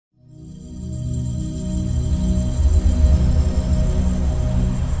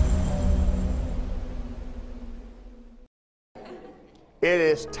It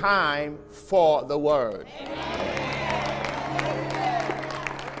is time for the word.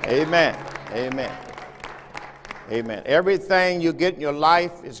 Amen. Amen. Amen. Everything you get in your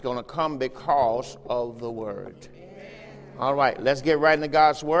life is going to come because of the word. All right, let's get right into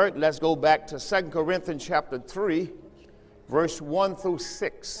God's word. Let's go back to 2 Corinthians chapter 3, verse 1 through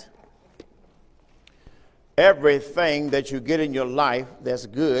 6. Everything that you get in your life that's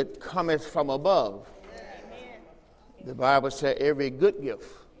good cometh from above. The Bible said every good gift,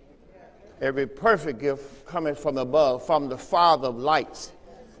 every perfect gift cometh from above, from the Father of lights,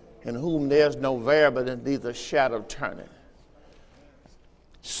 in whom there's no variable, neither shadow of turning.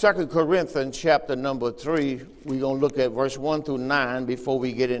 2 Corinthians chapter number 3, we're going to look at verse 1 through 9 before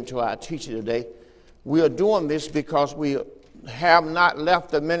we get into our teaching today. We are doing this because we have not left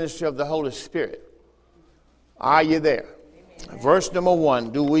the ministry of the Holy Spirit. Are you there? Amen. Verse number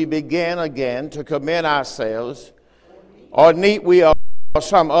 1, do we begin again to commend ourselves, or need we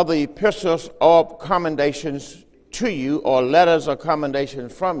some other epistles or commendations to you, or letters of commendation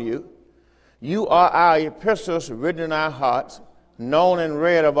from you? You are our epistles written in our hearts, known and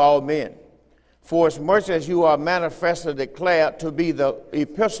read of all men. For as much as you are manifestly declared to be the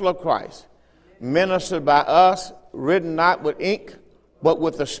epistle of Christ, ministered by us, written not with ink, but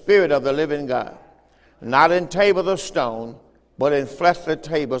with the Spirit of the living God, not in tables of stone, but in fleshly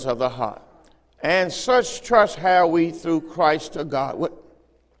tables of the heart. And such trust have we through Christ to God.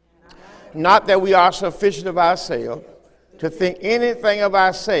 Not that we are sufficient of ourselves to think anything of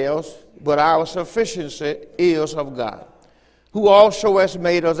ourselves, but our sufficiency is of God, who also has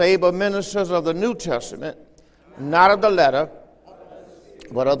made us able ministers of the New Testament, not of the letter,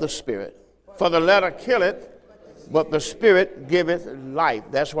 but of the Spirit. For the letter killeth, but the Spirit giveth life.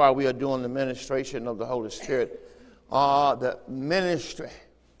 That's why we are doing the ministration of the Holy Spirit, the ministry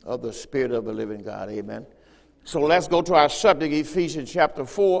of the Spirit of the living God. Amen. So let's go to our subject, Ephesians chapter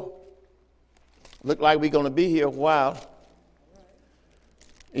 4. Look like we're going to be here a while.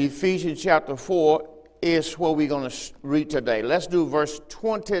 Ephesians chapter 4 is what we're going to read today. Let's do verse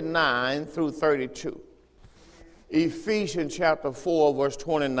 29 through 32. Ephesians chapter 4, verse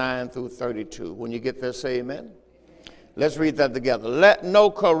 29 through 32. When you get there, say amen. Let's read that together. Let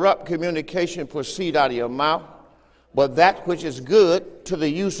no corrupt communication proceed out of your mouth, but that which is good to the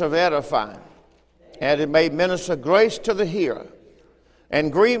use of edifying, and it may minister grace to the hearer.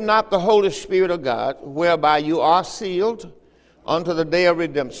 And grieve not the Holy Spirit of God, whereby you are sealed unto the day of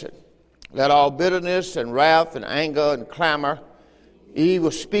redemption. Let all bitterness and wrath and anger and clamor,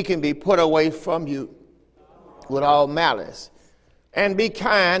 evil speaking be put away from you with all malice. And be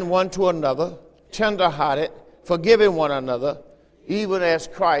kind one to another, tender-hearted, forgiving one another, even as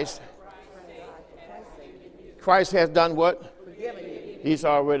Christ has done what? Forgiven you. He's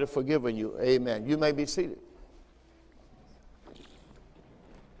already forgiven you. Amen. You may be seated.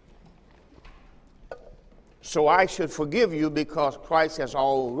 So I should forgive you because Christ has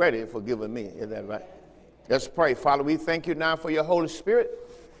already forgiven me. Is that right? Let's pray. Father, we thank you now for your Holy Spirit.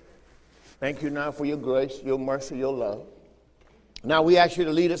 Thank you now for your grace, your mercy, your love. Now we ask you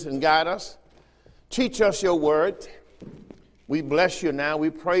to lead us and guide us. Teach us your word. We bless you now. We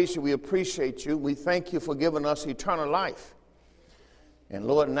praise you. We appreciate you. We thank you for giving us eternal life. And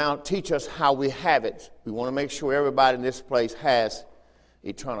Lord, now teach us how we have it. We want to make sure everybody in this place has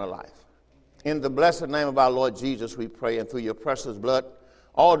eternal life. In the blessed name of our Lord Jesus, we pray, and through your precious blood,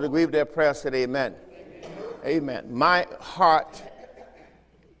 all that agree with their prayer said amen. Amen. Amen. My heart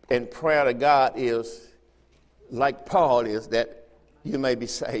and prayer to God is, like Paul is, that you may be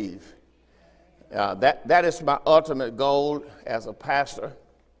saved. That is my ultimate goal as a pastor,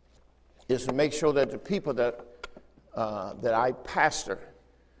 is to make sure that the people that I pastor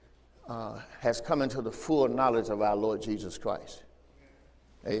has come into the full knowledge of our Lord Jesus Christ.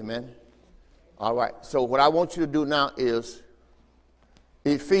 Amen. All right. So what I want you to do now is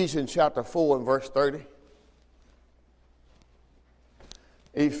Ephesians chapter 4 and verse 30.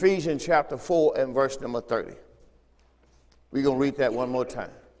 Ephesians chapter 4 and verse number 30. We're going to read that one more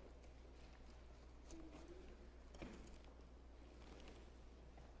time.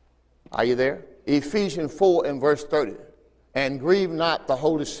 Are you there? Ephesians 4 and verse 30. And grieve not the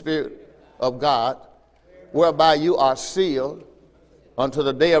Holy Spirit of God, whereby you are sealed unto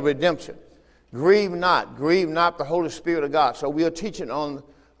the day of redemption. Grieve not the Holy Spirit of God. So we are teaching on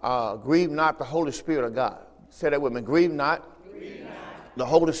grieve not the Holy Spirit of God. Say that with me. Grieve not the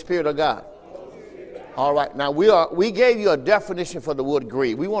Holy Spirit of God. All right. Now we gave you a definition for the word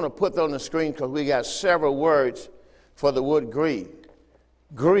grieve. We want to put that on the screen because we got several words for the word grieve.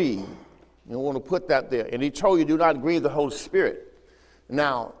 Grieve. You want to put that there. And he told you do not grieve the Holy Spirit.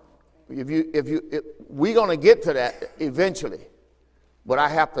 Now, we're going to get to that eventually. But I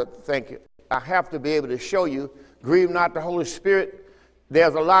have to I have to be able to show you, grieve not the Holy Spirit.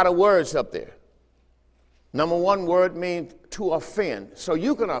 There's a lot of words up there. Number one word means to offend. So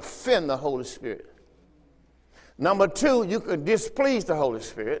you can offend the Holy Spirit. Number two, you can displease the Holy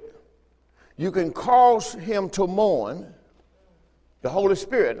Spirit. You can cause him to mourn. The Holy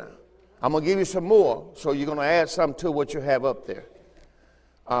Spirit now. I'm going to give you some more, so you're going to add something to what you have up there.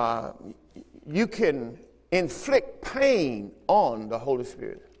 You can inflict pain on the Holy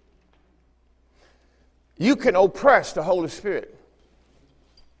Spirit. You can oppress the Holy Spirit.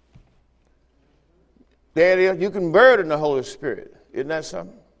 There it is. You can burden the Holy Spirit. Isn't that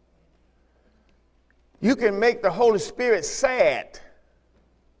something? You can make the Holy Spirit sad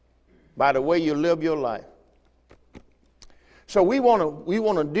by the way you live your life. So we want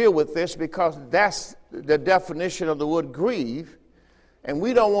to deal with this because that's the definition of the word grieve, and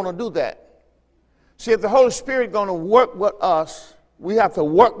we don't want to do that. See, if the Holy Spirit is going to work with us, we have to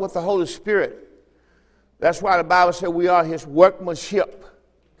work with the Holy Spirit. That's why the Bible said we are his workmanship,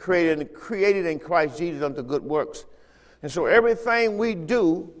 created in Christ Jesus unto good works. And so everything we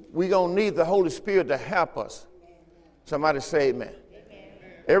do, we're going to need the Holy Spirit to help us. Somebody say amen. Amen.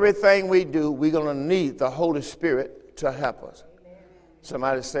 Everything we do, we're going to need the Holy Spirit to help us. Amen.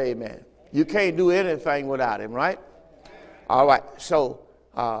 Somebody say amen. You can't do anything without him, right? All right, so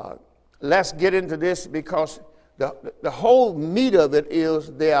let's get into this because the whole meat of it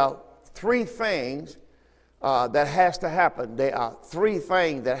is there are three things that has to happen. There are three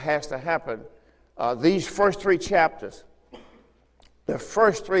things that has to happen. These first three chapters, the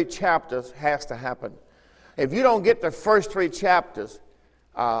first three chapters has to happen. If you don't get the first three chapters,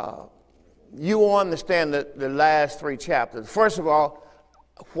 you will understand the last three chapters. First of all,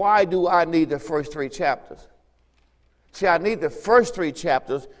 why do I need the first three chapters? See, I need the first three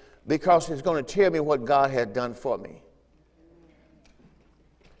chapters because it's going to tell me what God has done for me.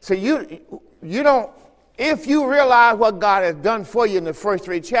 So you don't, if you realize what God has done for you in the first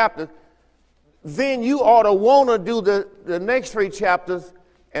three chapters, then you ought to want to do the next three chapters,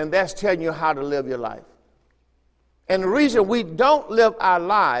 and that's telling you how to live your life. And the reason we don't live our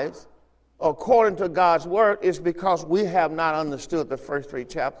lives according to God's word is because we have not understood the first three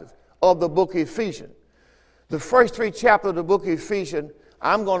chapters of the book of Ephesians. The first three chapters of the book of Ephesians,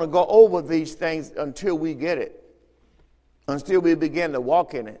 I'm going to go over these things until we get it, until we begin to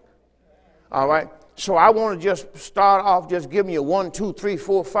walk in it. All right? So I want to just start off just giving you 1, 2, 3,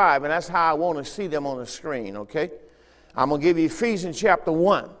 4, 5, and that's how I want to see them on the screen, okay? I'm going to give you Ephesians chapter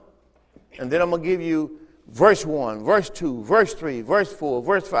 1, and then I'm going to give you verse 1, verse 2, verse 3, verse 4,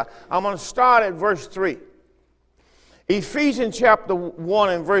 verse 5. I'm going to start at verse 3. Ephesians chapter 1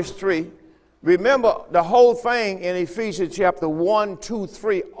 and verse 3. Remember, the whole thing in Ephesians chapter 1, 2,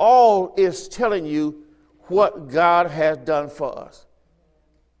 3, all is telling you what God has done for us.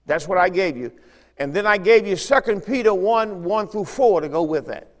 That's what I gave you. And then I gave you 2 Peter 1, 1 through 4 to go with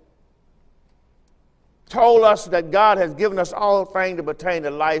that. Told us that God has given us all things that pertain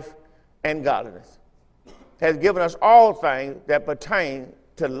to life and godliness. Has given us all things that pertain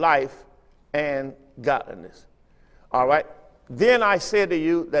to life and godliness. All right? Then I said to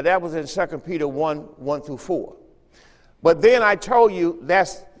you that was in 2 Peter 1, 1 through 4. But then I told you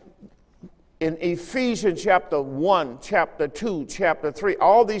that's in Ephesians chapter 1, chapter 2, chapter 3.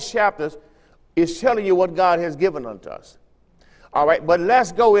 All these chapters is telling you what God has given unto us. All right, but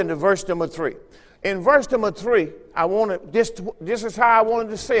let's go into verse number 3. In verse number 3, I want to, this is how I wanted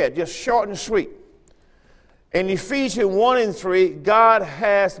to say it, just short and sweet. In Ephesians 1 and 3, God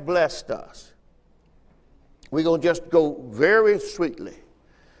has blessed us. We're going to just go very sweetly.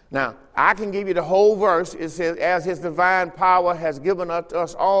 Now, I can give you the whole verse. It says, as his divine power has given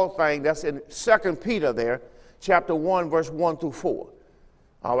us all things. That's in 2 Peter there, chapter 1, verse 1 through 4.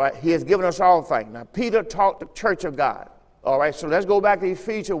 All right, he has given us all things. Now, Peter taught the church of God. All right, so let's go back to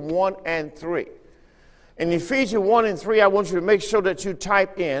Ephesians 1 and 3. In Ephesians 1 and 3, I want you to make sure that you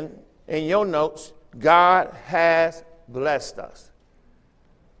type in your notes, God has blessed us.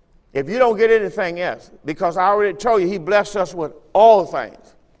 If you don't get anything else, because I already told you he blessed us with all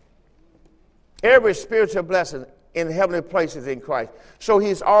things. Every spiritual blessing in heavenly places in Christ. So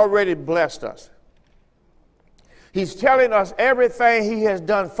he's already blessed us. He's telling us everything he has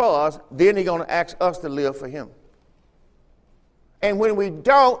done for us, then he's going to ask us to live for him. And when we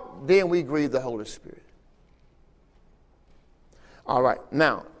don't, then we grieve the Holy Spirit. All right,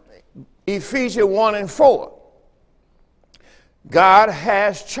 now, Ephesians 1 and 4. God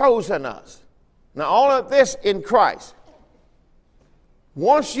has chosen us. Now, all of this in Christ.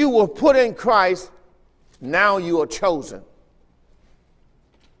 Once you were put in Christ, now you are chosen.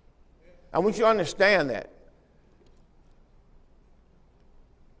 I want you to understand that.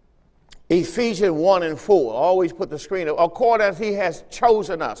 Ephesians 1 and 4. Always put the screen up. According as he has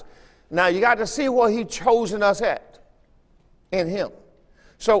chosen us. Now you got to see where he chosen us at. In him.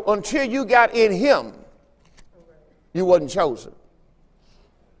 So until you got in him, you wasn't chosen.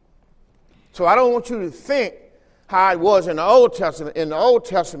 So I don't want you to think how it was in the Old Testament. In the Old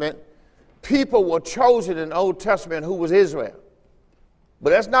Testament, people were chosen in the Old Testament who was Israel. But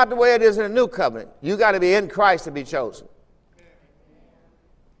that's not the way it is in the New Covenant. You got to be in Christ to be chosen.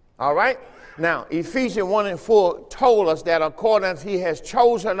 All right? Now, Ephesians 1 and 4 told us that according as he has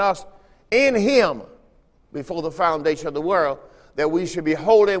chosen us in him before the foundation of the world, that we should be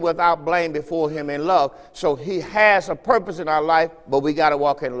holy without blame before him in love. So he has a purpose in our life, but we got to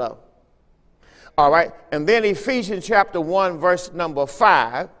walk in love. All right? And then Ephesians chapter 1, verse number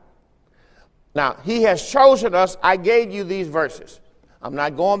 5. Now, he has chosen us. I gave you these verses. I'm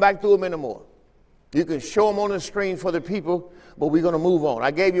not going back through them anymore. You can show them on the screen for the people, but we're going to move on.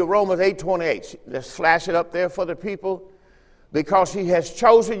 I gave you Romans 8:28. Let's flash it up there for the people. Because he has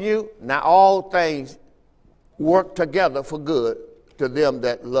chosen you, now all things work together for good to them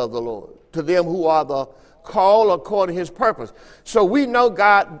that love the Lord, to them who are the called according to his purpose. So we know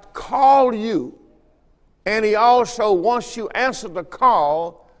God called you, and he also, once you answer the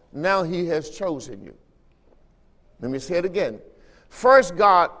call, now he has chosen you. Let me say it again. First,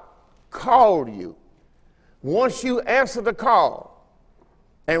 God called you. Once you answer the call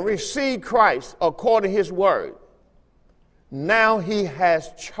and receive Christ according to his word, now he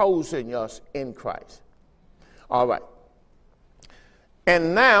has chosen us in Christ. All right.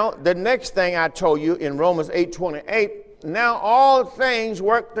 And now the next thing I told you in Romans 8:28, now all things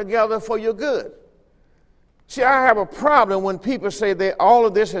work together for your good. See, I have a problem when people say that all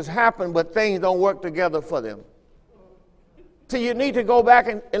of this has happened, but things don't work together for them. So you need to go back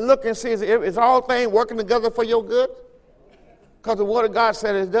and look and see, is all things working together for your good? Because the word of God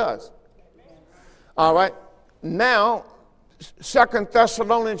said it does. All right. Now, 2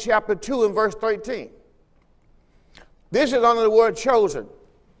 Thessalonians chapter 2 and verse 13. This is under the word chosen.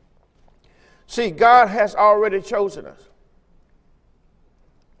 See, God has already chosen us.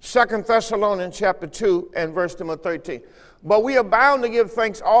 2 Thessalonians chapter 2 and verse number 13. But we are bound to give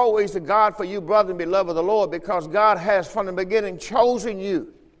thanks always to God for you, brethren, beloved of the Lord, because God has from the beginning chosen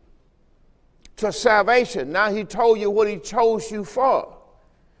you to salvation. Now he told you what he chose you for.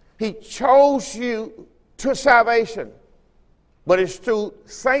 He chose you to salvation. But it's through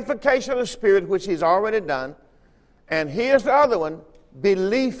sanctification of the Spirit, which he's already done. And here's the other one,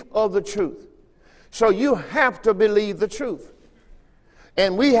 belief of the truth. So you have to believe the truth.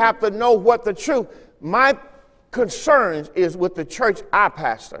 And we have to know what the truth. My concern is with the church I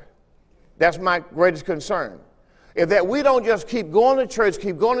pastor. That's my greatest concern. Is that we don't just keep going to church,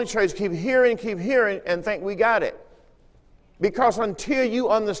 keep hearing, and think we got it. Because until you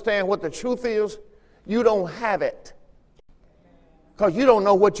understand what the truth is, you don't have it. Because you don't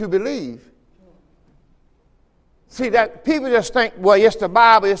know what you believe. See, that people just think, well, it's the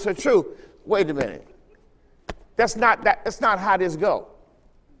Bible, it's the truth. Wait a minute. That's not how this goes.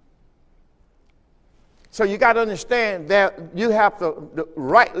 So you got to understand that you have to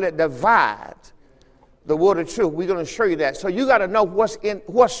rightly divide the word of truth. We're going to show you that. So you got to know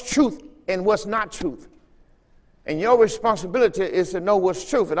what's truth and what's not truth. And your responsibility is to know what's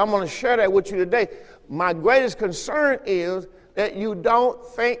truth. And I'm going to share that with you today. My greatest concern is that you don't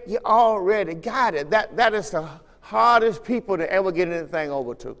think you already got it. That is the hardest people to ever get anything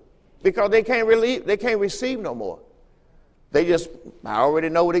over to. Because they can't receive no more. They just, I already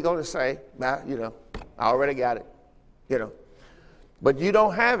know what he's going to say. I already got it, But you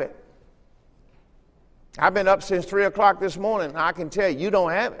don't have it. I've been up since 3 o'clock this morning, and I can tell you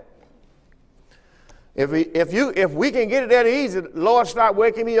don't have it. If we can get it that easy, the Lord start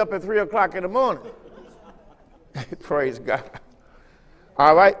waking me up at 3 o'clock in the morning. Praise God.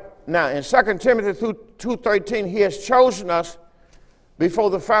 All right. Now, in 2 Timothy 2:13, he has chosen us before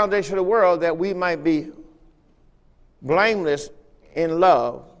the foundation of the world that we might be blameless in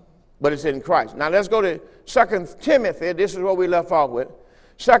love, but it's in Christ. Now, let's go to 2 Timothy. This is what we left off with.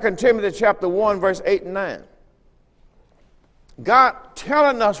 2 Timothy chapter 1, verse 8 and 9. God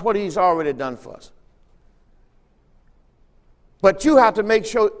telling us what he's already done for us. But you have to make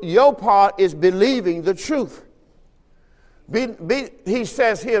sure your part is believing the truth. He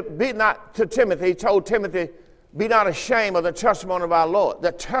says here, be not to Timothy, he told Timothy, be not ashamed of the testimony of our Lord.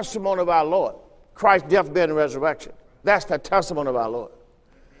 The testimony of our Lord. Christ's death, burial, and resurrection. That's the testimony of our Lord.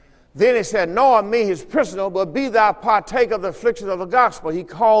 Then he said, nor me his prisoner, but be thou partaker of the afflictions of the gospel. He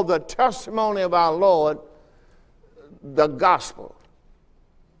called the testimony of our Lord the gospel.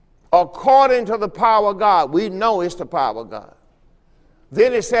 According to the power of God. We know it's the power of God.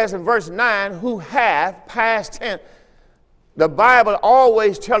 Then it says in verse 9, who hath, past tense. The Bible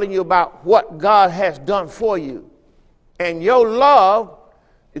always telling you about what God has done for you. And your love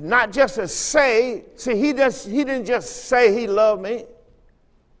is not just a say. See, he didn't just say he loved me.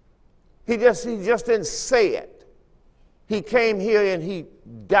 He just didn't say it. He came here and he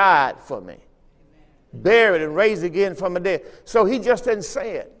died for me. Buried and raised again from the dead. So he just didn't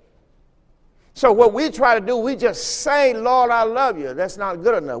say it. So what we try to do, we just say, Lord, I love you. That's not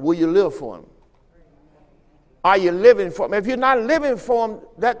good enough. Will you live for him? Are you living for him? If you're not living for him,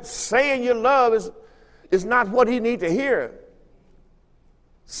 that saying you love is not what he needs to hear.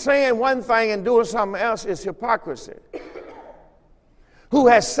 Saying one thing and doing something else is hypocrisy. Who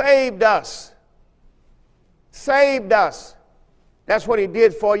has saved us. Saved us. That's what he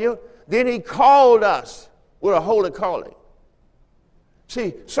did for you. Then he called us with a holy calling.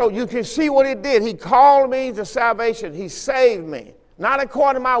 See, so you can see what he did. He called me to salvation. He saved me. Not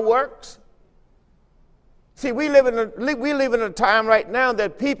according to my works. See, we live in a time right now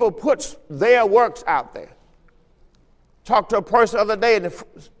that people put their works out there. Talked to a person the other day, and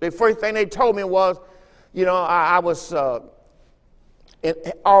the first thing they told me was, you know, I was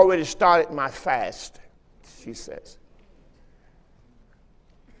already started my fast, she says.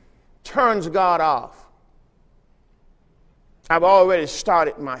 Turns God off. I've already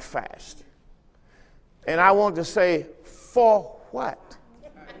started my fast. And I want to say, for what?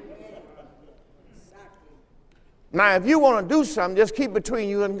 Now, if you want to do something, just keep between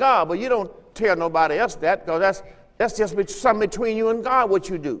you and God, but you don't tell nobody else that, because that's just something between you and God, what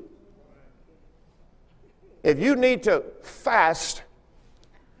you do. If you need to fast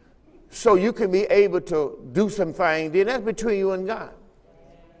so you can be able to do some things, then that's between you and God.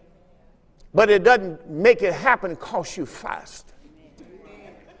 But it doesn't make it happen because you fast.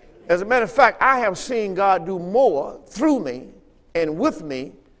 As a matter of fact, I have seen God do more through me and with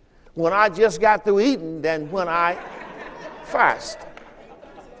me when I just got through eating than when I fast.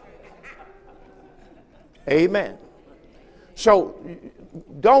 Amen. So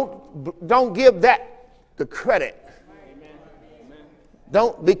don't give that the credit.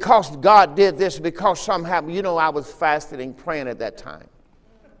 Don't, because God did this, because somehow, you know, I was fasting and praying at that time.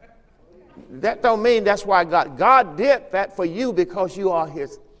 That don't mean that's why God did that for you, because you are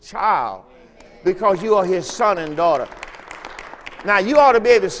his child, because you are his son and daughter. Now, you ought to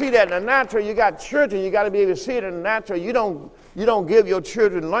be able to see that in the natural. You got children, you got to be able to see it in the natural. You don't give your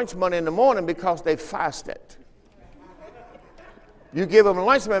children lunch money in the morning because they fasted. You give them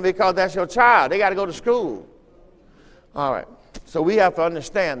lunch money because that's your child. They got to go to school. All right. So we have to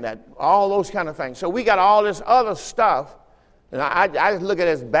understand that, all those kind of things. So we got all this other stuff, and I just look at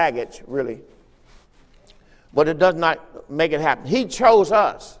it as baggage, really. But it does not make it happen. He chose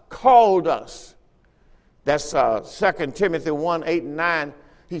us, called us. That's 2 Timothy 1, 8 and 9.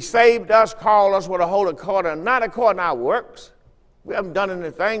 He saved us, called us with a holy calling, not according to our works. We haven't done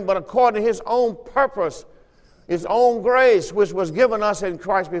anything, but according to his own purpose, his own grace, which was given us in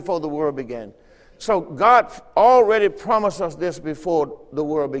Christ before the world began. So God already promised us this before the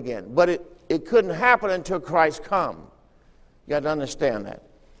world began. But it couldn't happen until Christ come. You got to understand that.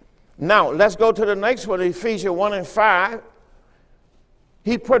 Now, let's go to the next one, Ephesians 1 and 5.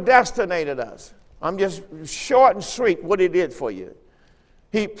 He predestinated us. I'm just short and sweet what he did for you.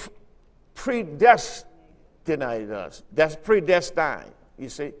 He predestinated us. That's predestined, you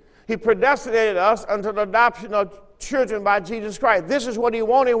see. He predestinated us unto the adoption of children by Jesus Christ. This is what he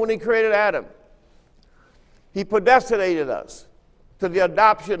wanted when he created Adam. He predestinated us to the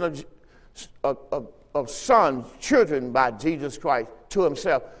adoption of sons, children by Jesus Christ to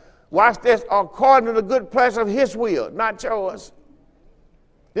himself. Watch this, according to the good pleasure of his will, not yours.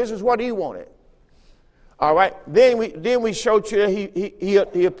 This is what he wanted. All right. Then we showed you that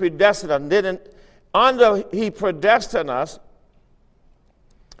he predestined us. Then under he predestined us,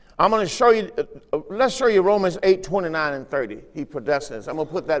 I'm going to show you. Let's show you Romans 8, 29 and 30. He predestined us. I'm going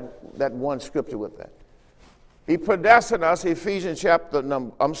to put that one scripture with that. He predestined us,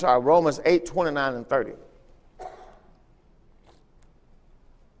 Romans 8, 29 and 30.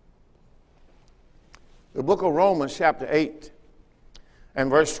 The book of Romans, chapter 8, and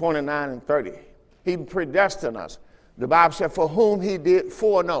verse 29 and 30. He predestined us. The Bible said, for whom he did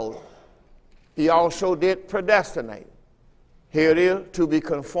foreknow, he also did predestinate. Here it is, to be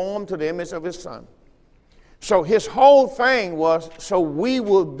conformed to the image of his son. So his whole thing was so we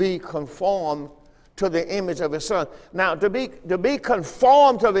would be conformed to the image of his son. Now, to be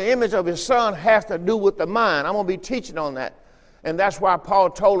conformed to the image of his son has to do with the mind. I'm going to be teaching on that. And that's why Paul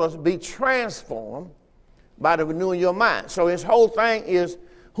told us, be transformed by the renewing of your mind. So his whole thing is,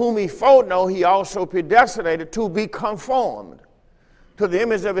 whom he foreknow, he also predestinated to be conformed. to the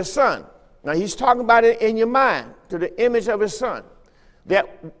image of his son. Now he's talking about it in your mind, to the image of his son,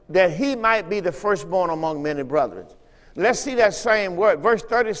 that he might be the firstborn among many brethren. Let's see that same word. Verse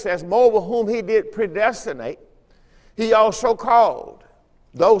 30 says, moreover, whom he did predestinate, he also called.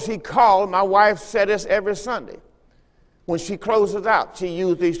 Those he called, my wife said this every Sunday. When she closes out, she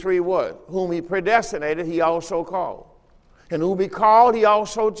used these three words. Whom he predestinated, he also called. And whom he called, he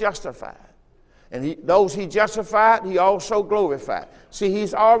also justified. And those he justified, he also glorified. See,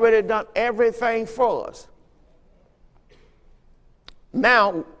 he's already done everything for us.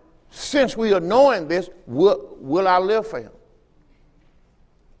 Now, since we are knowing this, will I live for him?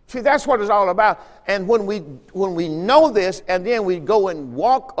 See, that's what it's all about. And when we know this and then we go and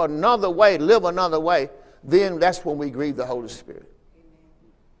walk another way, live another way, then that's when we grieve the Holy Spirit.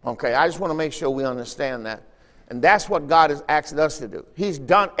 Okay, I just want to make sure we understand that. And that's what God is asking us to do. He's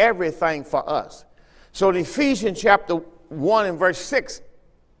done everything for us. So in Ephesians chapter 1 and verse 6,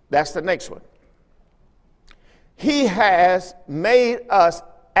 that's the next one. He has made us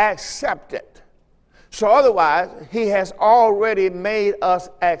accepted. So otherwise, he has already made us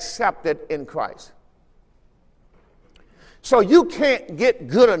accepted in Christ. So you can't get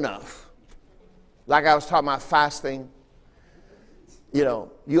good enough. Like I was talking about fasting. You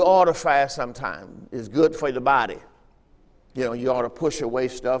know, you ought to fast sometime. It's good for the body. You know, you ought to push away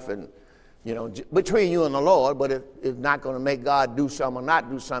stuff and, you know, between you and the Lord, but it's not going to make God do something or not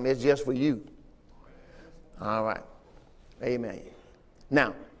do something. It's just for you. All right. Amen.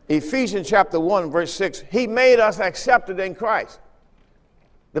 Now, Ephesians chapter 1, verse 6, he made us accepted in Christ.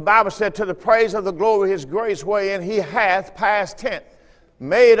 The Bible said, to the praise of the glory of his grace, wherein he hath, past tense,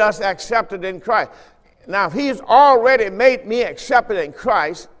 made us accepted in Christ. Now, if he's already made me accepted in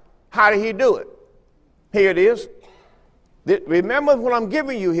Christ, how did he do it? Here it is. Remember what I'm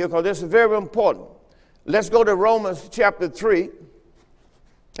giving you here, because this is very important. Let's go to Romans chapter 3,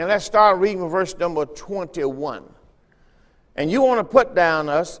 and let's start reading verse number 21. And you want to put down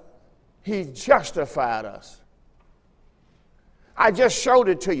us, he justified us. I just showed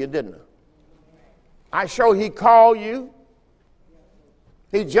it to you, didn't I? I showed he called you.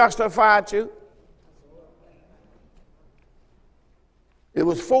 He justified you. It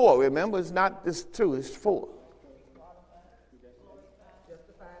was 4, remember? It's not this 2, it's 4.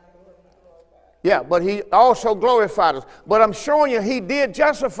 Yeah, but he also glorified us. But I'm showing you he did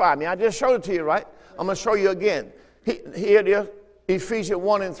justify me. I just showed it to you, right? I'm going to show you again. Here it is, Ephesians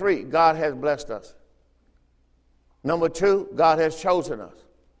 1 and 3. God has blessed us. Number 2, God has chosen us.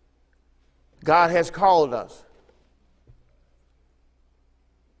 God has called us.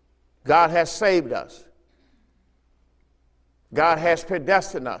 God has saved us. God has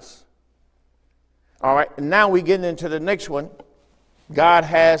predestined us. All right, and now we get into the next one. God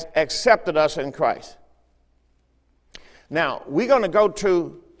has accepted us in Christ. Now, we're going to go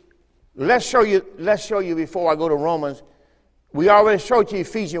to, let's show you before I go to Romans. We already showed you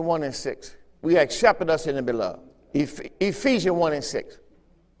Ephesians 1 and 6. We accepted us in the beloved. Ephesians 1 and 6,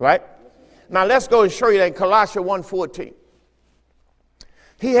 right? Now, let's go and show you that in Colossians 1:14.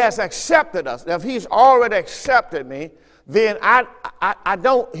 He has accepted us. Now, if he's already accepted me, then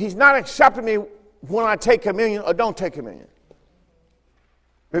he's not accepting me when I take communion or don't take communion.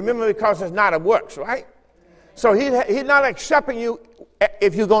 Remember, because it's not of works, right? So he's not accepting you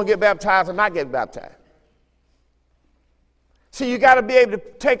if you're going to get baptized or not get baptized. See, you got to be able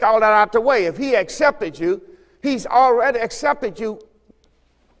to take all that out the way. If he accepted you, he's already accepted you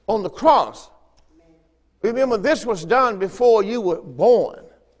on the cross. Remember, this was done before you were born.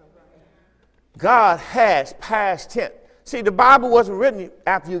 God has, past tense. See, the Bible wasn't written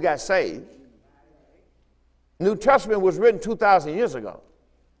after you got saved. New Testament was written 2,000 years ago.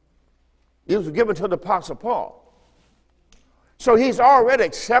 It was given to the Apostle Paul. So he's already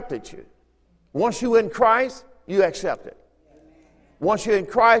accepted you. Once you're in Christ, you accept it. Once you're in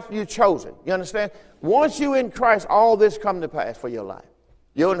Christ, you're chosen. You understand? Once you're in Christ, all this comes to pass for your life.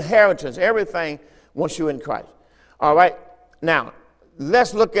 Your inheritance, everything, once you're in Christ. All right? Now,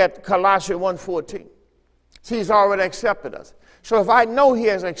 let's look at Colossians 1:14. See, he's already accepted us. So if I know he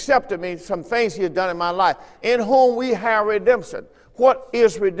has accepted me, some things he has done in my life, in whom we have redemption. What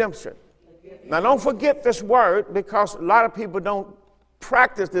is redemption? Now, don't forget this word, because a lot of people don't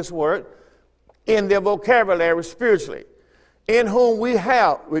practice this word in their vocabulary spiritually. In whom we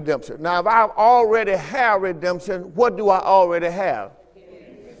have redemption. Now, if I already have redemption, what do I already have?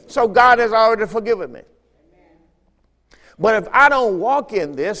 So God has already forgiven me. But if I don't walk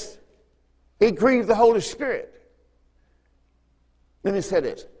in this, it grieves the Holy Spirit. Let me say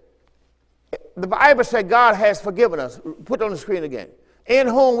this. The Bible said God has forgiven us. Put it on the screen again. In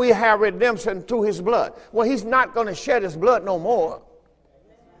whom we have redemption through his blood. Well, he's not going to shed his blood no more.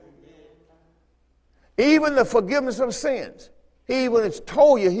 Even the forgiveness of sins. He even has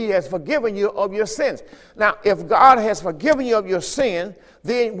told you he has forgiven you of your sins. Now, if God has forgiven you of your sin,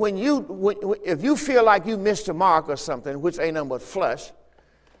 then if you feel like you missed your mark or something, which ain't nothing but flesh,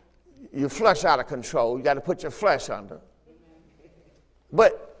 your flesh out of control. You got to put your flesh under.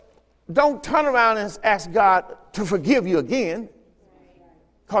 But don't turn around and ask God to forgive you again,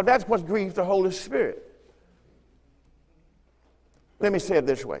 because that's what grieves the Holy Spirit. Let me say it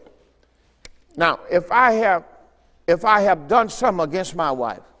this way. Now, if I have done something against my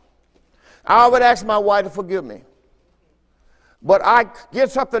wife, I would ask my wife to forgive me. But I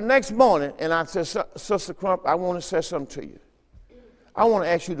get up the next morning and I say, Sister Crump, I want to say something to you. I want to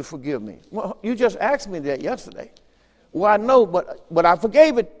ask you to forgive me. Well, you just asked me that yesterday. Well, I know, but I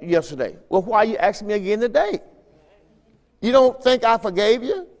forgave it yesterday. Well, why are you asking me again today? You don't think I forgave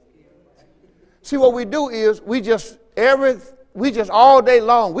you? See, what we do is we just all day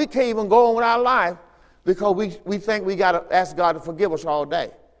long, we can't even go on with our life because we think we got to ask God to forgive us all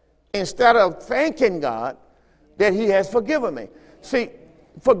day. Instead of thanking God that he has forgiven me. See,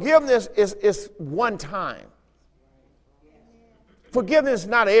 forgiveness is one time. Forgiveness is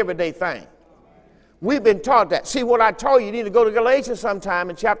not an everyday thing. We've been taught that. See, what I told you, you need to go to Galatians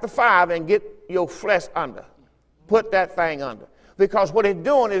sometime in chapter 5 and get your flesh under. Put that thing under. Because what it's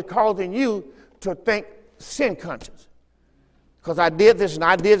doing is causing you to think sin conscious. Because I did this and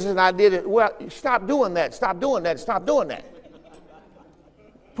I did this and I did it. Well, stop doing that. Stop doing that. Stop doing that.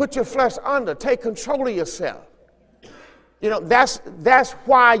 Put your flesh under. Take control of yourself. You know, that's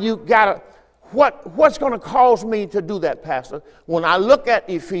why you gotta. What's going to cause me to do that, Pastor? When I look at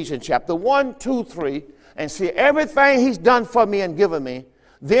Ephesians chapter 1, 2, 3, and see everything he's done for me and given me,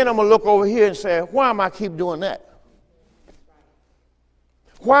 then I'm going to look over here and say, why am I keep doing that?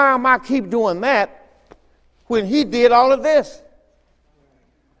 Why am I keep doing that when he did all of this?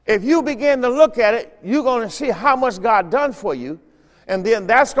 If you begin to look at it, you're going to see how much God done for you, and then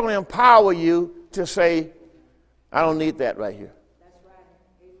that's going to empower you to say, I don't need that right here.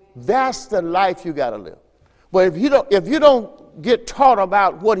 That's the life you got to live. But if you don't get taught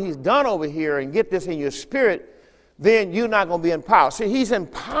about what he's done over here and get this in your spirit, then you're not going to be empowered. See, he's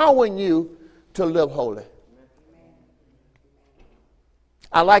empowering you to live holy.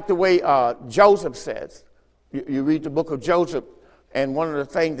 I like the way Joseph says. You read the book of Joseph, and one of the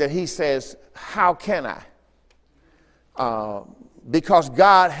things that he says, how can I? Because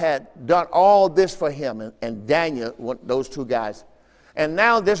God had done all this for him, and Daniel, those two guys. And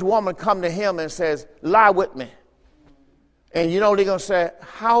now this woman come to him and says, lie with me. And you know they're going to say,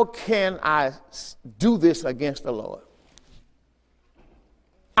 how can I do this against the Lord?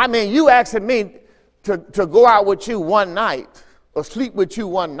 I mean, you asking me to go out with you one night or sleep with you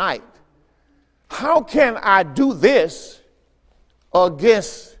one night. How can I do this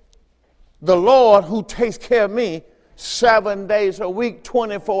against the Lord who takes care of me 7 days a week,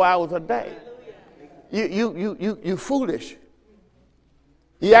 24 hours a day? You foolish.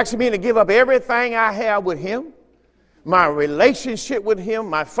 He asked me to give up everything I have with him, my relationship with him,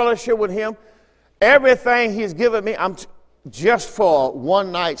 my fellowship with him, everything he's given me, just for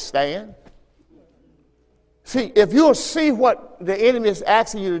one night stand. See, if you'll see what the enemy is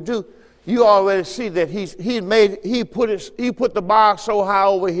asking you to do, you already see that he put the bar so high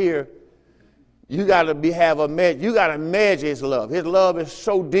over here. You got to you got to measure his love. His love is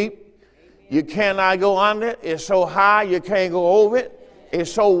so deep, you cannot go under it. It's so high, you can't go over it. It's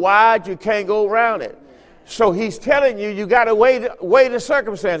so wide, you can't go around it. So he's telling you, you got to weigh the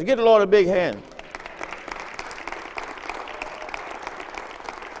circumstances. Give the Lord a big hand.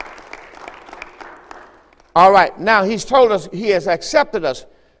 All right, now he's told us he has accepted us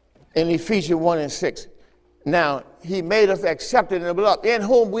in Ephesians 1 and 6. Now, he made us accepted in the blood, in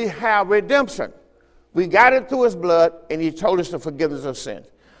whom we have redemption. We got it through his blood, and he told us the forgiveness of sins.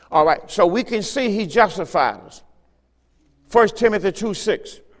 All right, so we can see he justified us. 1 Timothy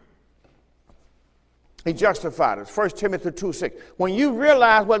 2:6. He justified us. 1 Timothy 2:6. When you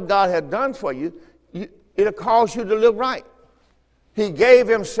realize what God had done for you, it'll cause you to live right. He gave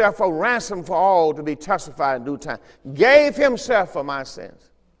himself a ransom for all to be testified in due time. Gave himself for my sins.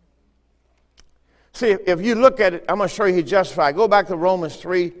 See, if you look at it, I'm going to show you he justified. Go back to Romans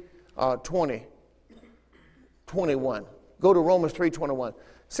 3:21. Go to Romans 3:21.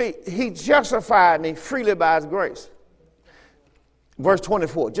 See, he justified me freely by his grace. Verse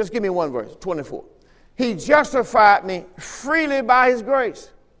 24. Just give me one verse. 24. He justified me freely by his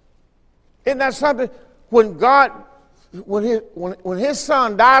grace. Isn't that something? When his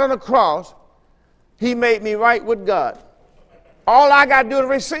son died on the cross, he made me right with God. All I got to do is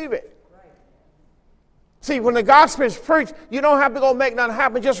receive it. See, when the gospel is preached, you don't have to go make nothing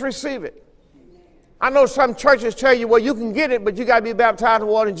happen. Just receive it. I know some churches tell you, well, you can get it, but you got to be baptized in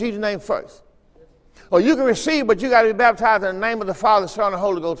water in Jesus' name first. Or you can receive, but you got to be baptized in the name of the Father, Son, and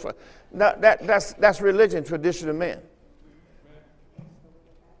Holy Ghost first. No, that's religion, tradition of men.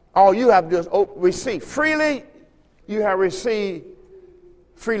 All you have to do is receive. Freely you have received,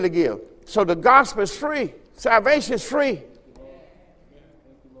 freely give. So the gospel is free. Salvation is free.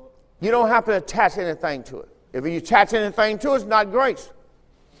 You don't have to attach anything to it. If you attach anything to it, it's not grace.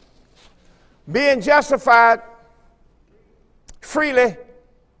 Being justified freely.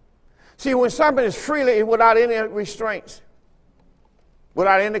 See, when something is freely, without any restraints,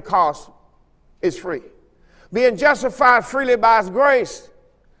 without any cost, it's free. Being justified freely by His grace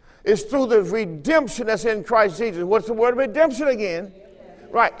is through the redemption that's in Christ Jesus. What's the word redemption again?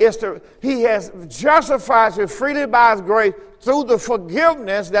 Right. He has justified you freely by His grace through the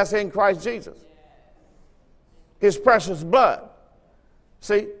forgiveness that's in Christ Jesus. His precious blood.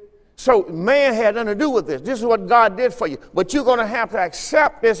 See? So man had nothing to do with this. This is what God did for you. But you're going to have to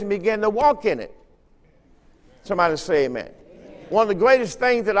accept this and begin to walk in it. Somebody say amen. One of the greatest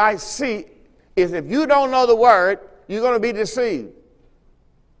things that I see is if you don't know the word, you're going to be deceived.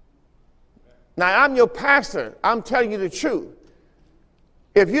 Now, I'm your pastor. I'm telling you the truth.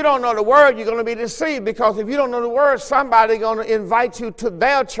 If you don't know the word, you're going to be deceived, because if you don't know the word, somebody's going to invite you to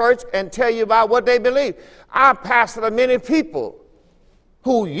their church and tell you about what they believe. I pastored many people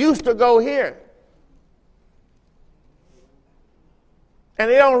who used to go here. And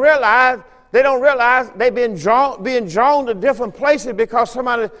they don't realize they've been drawn to different places because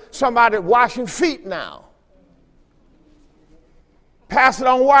somebody washing feet now. Pastor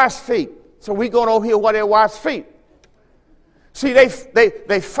don't wash feet. So we going over here where they wash feet. See, they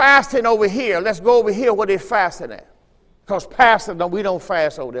fasting over here. Let's go over here where they fasting at. Because pastor, we don't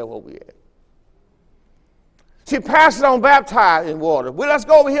fast over there where we at. See, pastor don't baptize in water. Well, let's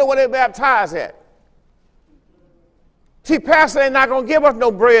go over here where they baptize at. See, pastor ain't not going to give us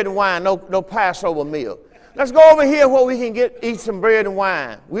no bread and wine, no Passover meal. Let's go over here where we can eat some bread and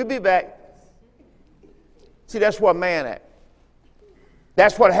wine. We'll be back. See, that's where man at.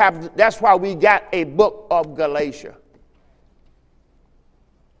 That's what happened. That's why we got a book of Galatia.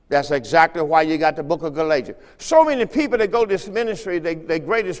 That's exactly why you got the book of Galatia. So many people that go to this ministry, their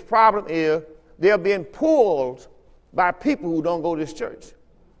greatest problem is they're being pulled by people who don't go to this church.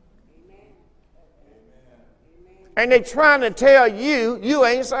 Amen. And they're trying to tell you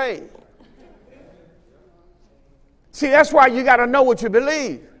ain't saved. See, that's why you got to know what you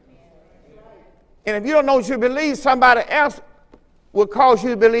believe. And if you don't know what you believe, somebody else will cause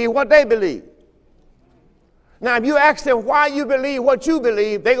you to believe what they believe. Now, if you ask them why you believe what you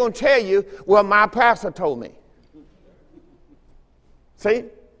believe, they're going to tell you, well, my pastor told me. See?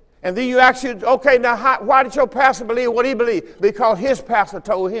 And then you ask you, okay, now why did your pastor believe what he believed? Because his pastor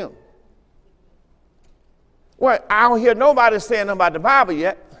told him. Well, I don't hear nobody saying nothing about the Bible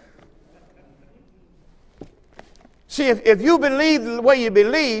yet. See, if you believe the way you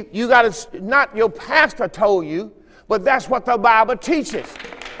believe, you got to, not your pastor told you, but that's what the Bible teaches.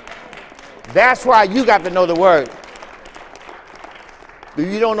 That's why you got to know the word.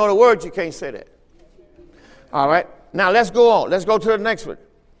 If you don't know the word, you can't say that. All right. Now, let's go on. Let's go to the next one.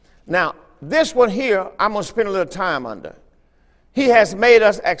 Now, this one here, I'm going to spend a little time under. He has made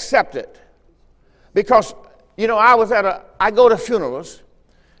us accept it. Because, you know, I go to funerals,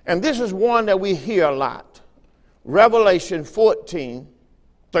 and this is one that we hear a lot. Revelation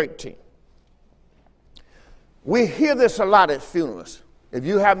 14:13. We hear this a lot at funerals. If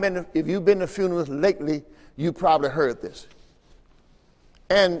you've been to funerals lately, you probably heard this.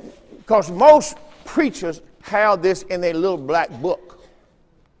 And because most preachers have this in a little black book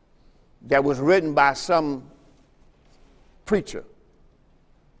that was written by some preacher.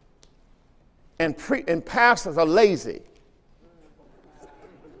 And pastors are lazy.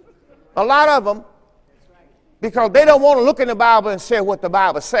 A lot of them, because they don't want to look in the Bible and say what the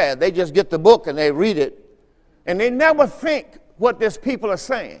Bible says. They just get the book and they read it. And they never think what these people are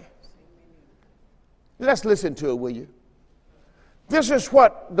saying. Let's listen to it, will you? This is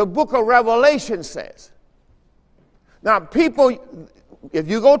what the book of Revelation says. Now, people, if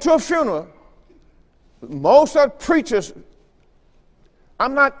you go to a funeral, most of the preachers,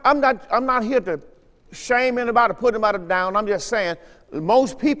 I'm not here to shame anybody, put anybody down. I'm just saying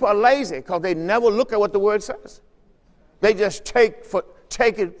most people are lazy because they never look at what the word says. They just take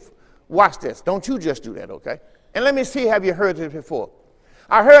it. Watch this. Don't you just do that, okay? And let me see, have you heard this before?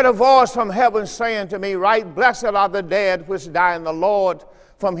 I heard a voice from heaven saying to me, right, blessed are the dead which die in the Lord.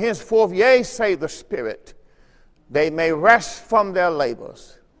 From henceforth, yea, say the Spirit, they may rest from their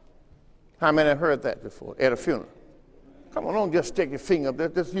labors. How many have heard that before at a funeral? Come on, don't just stick your finger up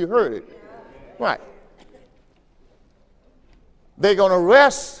there. You heard it. Right. They're going to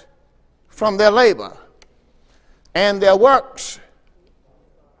rest from their labor, and their works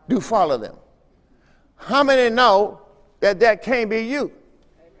do follow them. How many know that that can't be you?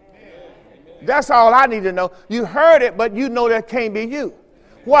 That's all I need to know. You heard it, but you know that can't be you.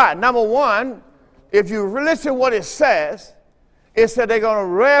 Why? Number one, if you listen to what it said they're going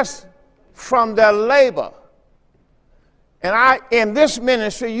to rest from their labor. And in this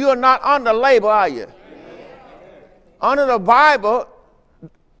ministry, you are not under labor, are you? Under the Bible,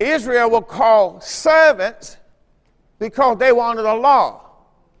 Israel were called servants because they were under the law.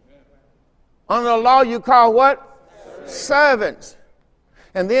 Under the law, you call what? Servants.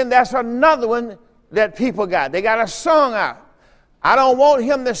 And then that's another one that people got. They got a song out. I don't want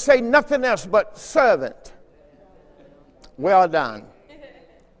him to say nothing else but servant. Well done.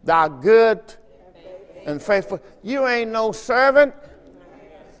 Thou good and faithful. You ain't no servant.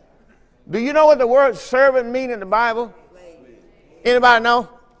 Do you know what the word servant means in the Bible? Anybody know?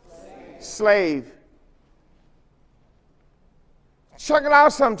 Slave. Check it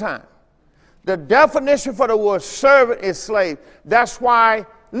out sometime. The definition for the word servant is slave. That's why,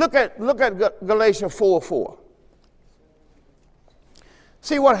 look at Galatians 4:4.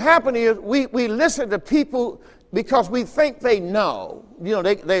 See, what happened is we listen to people because we think they know. You know,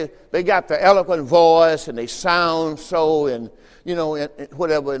 they got the eloquent voice and they sound so, and, you know, and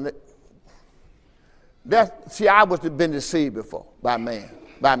whatever. And see, I was been deceived before by man.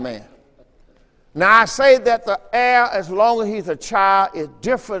 Now, I say that the heir, as long as he's a child, is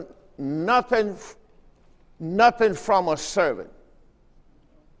different, nothing from a servant,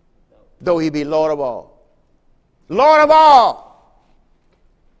 though he be Lord of all. Lord of all.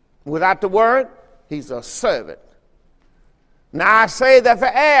 Without the word, he's a servant. Now, I say that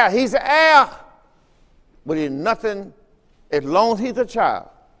the heir, he's an heir, but he's nothing, as long as he's a child,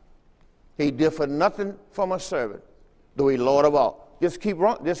 he differs nothing from a servant, though he's Lord of all. Just keep.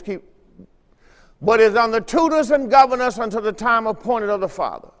 But is under tutors and governors until the time appointed of the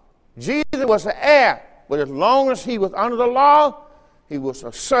Father. Jesus was the heir, but as long as he was under the law, he was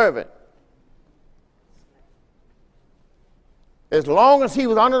a servant. As long as he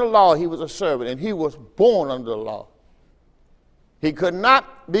was under the law, he was a servant, and he was born under the law. He could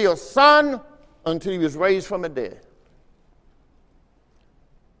not be a son until he was raised from the dead.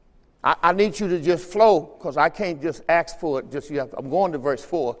 I need you to just flow, because I can't just ask for it. I'm going to verse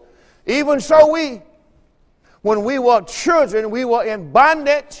 4. Even so when we were children, we were in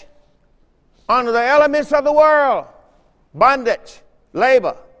bondage under the elements of the world. Bondage,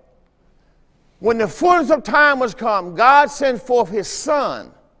 labor. When the fullness of time was come, God sent forth his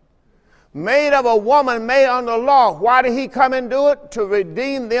son, made of a woman made under the law. Why did he come and do it? To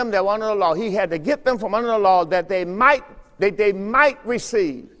redeem them that were under the law. He had to get them from under the law that they might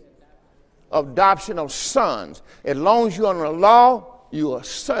receive adoption of sons. As long as you're under the law, you're a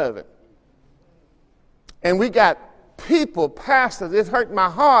servant. And we got people, pastors, it hurt my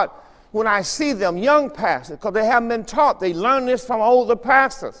heart when I see them, young pastors, because they haven't been taught. They learn this from older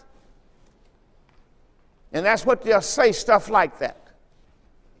pastors. And that's what they'll say, stuff like that.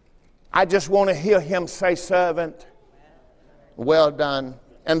 I just want to hear him say, servant, well done.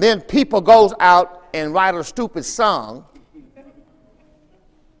 And then people goes out and write a stupid song.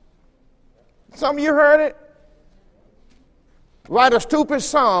 Some of you heard it? Write a stupid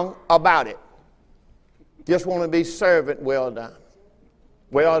song about it. Just want to be servant, well done.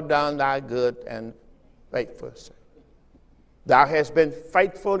 Well done, thy good and faithful servant. Thou hast been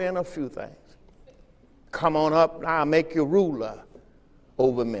faithful in a few things. Come on up, I'll make you ruler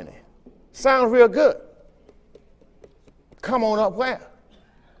over many. Sounds real good. Come on up where?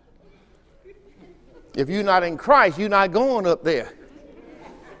 If you're not in Christ, you're not going up there.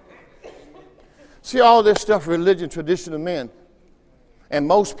 See all this stuff, religion, tradition of men. And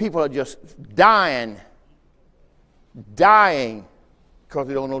most people are just dying because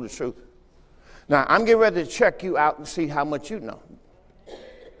they don't know the truth. Now, I'm getting ready to check you out and see how much you know.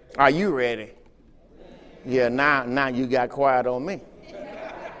 Are you ready? Yeah, now you got quiet on me.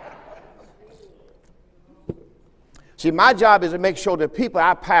 See, my job is to make sure that people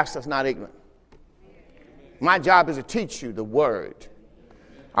I pastor is not ignorant. My job is to teach you the word.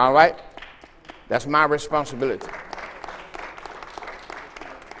 All right? That's my responsibility.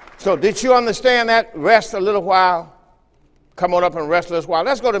 So did you understand that? Rest a little while. Come on up and rest a little while.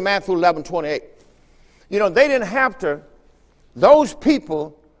 Let's go to Matthew 11:28. You know, they didn't have to. Those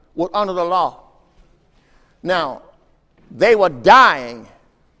people were under the law. Now, they were dying.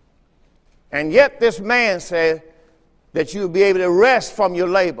 And yet this man said that you'll be able to rest from your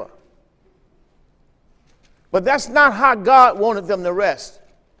labor. But that's not how God wanted them to rest.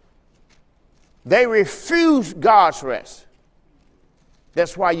 They refused God's rest.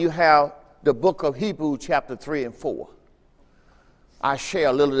 That's why you have the book of Hebrews chapter 3 and 4. I'll share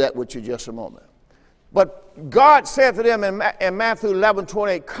a little of that with you just a moment. But God said to them in Matthew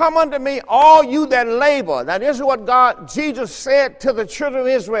 11:28, come unto me, all you that labor. Now this is what Jesus said to the children of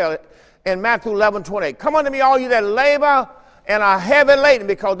Israel in Matthew 11:28. Come unto me, all you that labor and are heavy laden,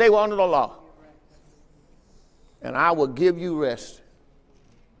 because they were under the law. And I will give you rest.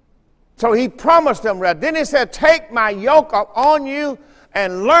 So he promised them rest. Then he said, take my yoke up on you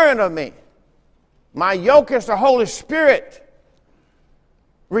and learn of me. My yoke is the Holy Spirit.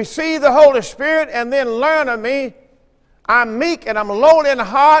 Receive the Holy Spirit and then learn of me. I'm meek and I'm lowly in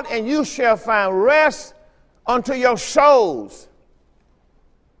heart, and you shall find rest unto your souls.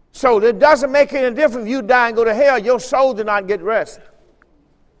 So it doesn't make any difference if you die and go to hell. Your soul did not get rest.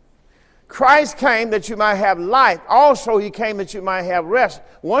 Christ came that you might have life. Also, he came that you might have rest.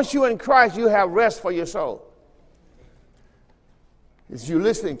 Once you're in Christ, you have rest for your soul. Is you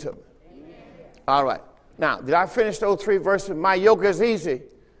listening to me? Amen. All right. Now, did I finish those 3 verses? My yoke is easy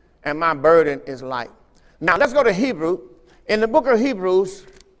and my burden is light. Now, let's go to Hebrew. In the book of Hebrews,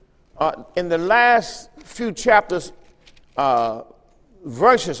 in the last few chapters,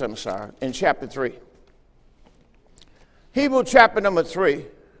 verses, in chapter 3. Hebrew chapter number 3.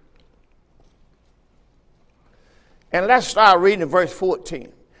 And let's start reading in verse 14.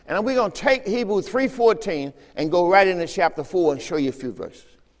 And we're going to take Hebrews 3:14 and go right into chapter 4 and show you a few verses.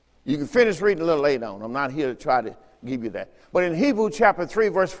 You can finish reading a little later on. I'm not here to try to give you that. But in Hebrews chapter 3,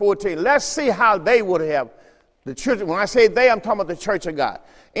 verse 14, let's see how they would have, the church. When I say they, I'm talking about the church of God.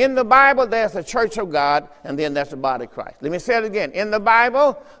 In the Bible, there's the church of God, and then there's the body of Christ. Let me say it again. In the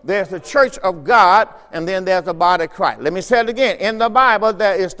Bible, there's the church of God, and then there's the body of Christ. Let me say it again. In the Bible,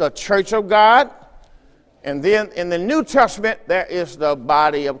 there is the church of God, and then in the New Testament, there is the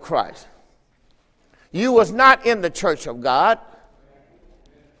body of Christ. You was not in the church of God.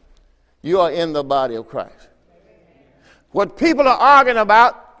 You are in the body of Christ. What people are arguing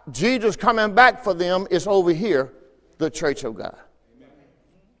about, Jesus coming back for them, is over here, the church of God.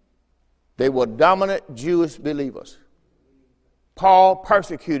 They were dominant Jewish believers. Paul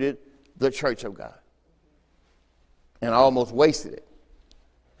persecuted the church of God and almost wasted it.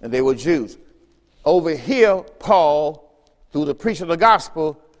 And they were Jews. Over here, Paul, through the preaching of the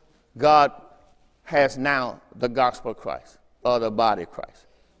gospel, God has now the gospel of Christ, or the body of Christ.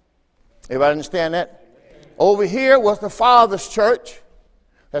 Everybody understand that? Over here was the Father's church.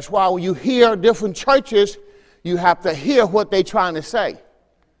 That's why when you hear different churches, you have to hear what they're trying to say.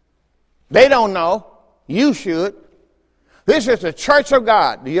 They don't know. You should. This is the church of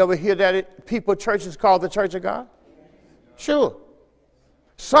God. Do you ever hear that churches called the church of God? Sure.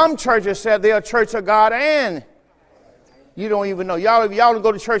 Some churches said they're a church of God, and you don't even know. Y'all don't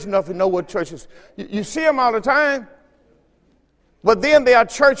go to church enough to know what churches. You see them all the time. But then there are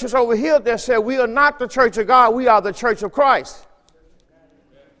churches over here that say we are not the church of God, we are the church of Christ.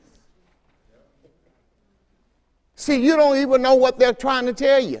 See, you don't even know what they're trying to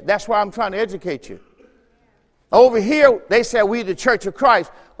tell you. That's why I'm trying to educate you. Over here, they say we the church of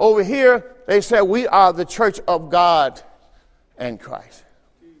Christ. Over here, they say we are the church of God and Christ.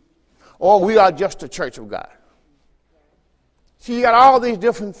 Or we are just the church of God. See, you got all these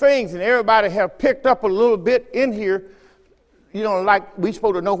different things, and everybody have picked up a little bit in here. You know, like we're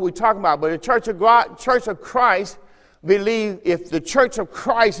supposed to know who we're talking about. But the church of God, church of Christ, believe if the church of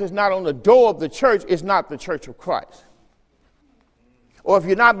Christ is not on the door of the church, it's not the church of Christ. Or if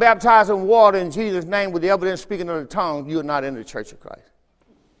you're not baptized in water in Jesus' name with the evidence speaking of the tongue, you're not in the church of Christ.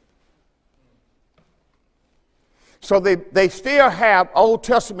 So they still have Old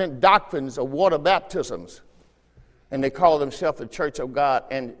Testament doctrines of water baptisms, and they call themselves the church of God.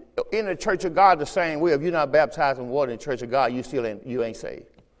 And in the church of God, the same way, if you're not baptized in water in the church of God, you ain't saved.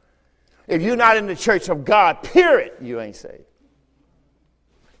 If you're not in the church of God, period, you ain't saved.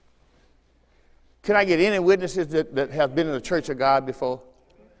 Can I get any witnesses that have been in the church of God before?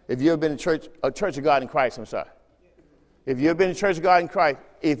 If you've been in a church of God in Christ, I'm sorry. If you've been in the church of God in Christ,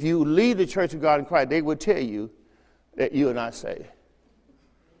 if you leave the church of God in Christ, they will tell you that you are not saved.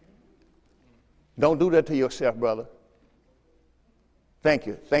 Don't do that to yourself, brother. Thank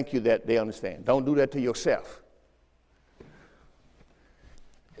you. Thank you that they understand. Don't do that to yourself.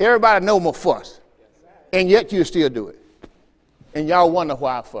 Everybody know my fuss, and yet you still do it. And y'all wonder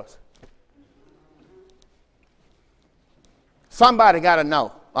why I fuss. Somebody got to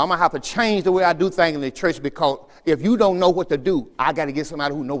know. I'm going to have to change the way I do things in the church, because if you don't know what to do, I got to get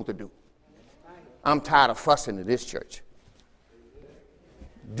somebody who knows what to do. I'm tired of fussing in this church.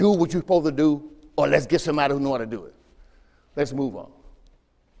 Do what you're supposed to do, or let's get somebody who knows how to do it. Let's move on.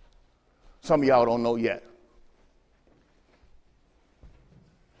 Some of y'all don't know yet.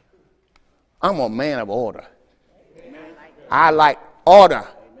 I'm a man of order. I like order.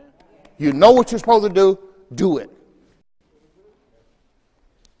 You know what you're supposed to do it.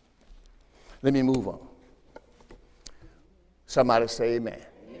 Let me move on. Somebody say amen.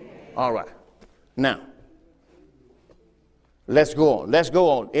 All right. Now, let's go on. Let's go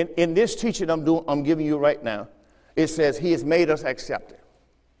on. In this teaching I'm giving you right now, it says he has made us accepted.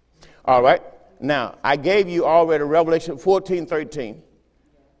 All right. Now, I gave you already Revelation 14:13.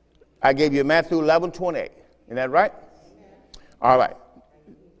 I gave you Matthew 11:28. Isn't that right? All right.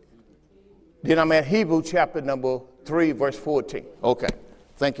 Then I'm at Hebrew chapter number 3, verse 14. Okay.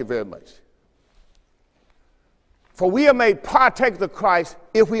 Thank you very much. For we are made partakers of Christ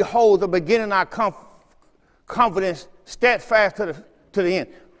if we hold the beginning of our confidence steadfast to the end.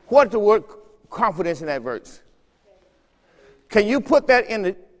 What's the word confidence in that verse? Can you put that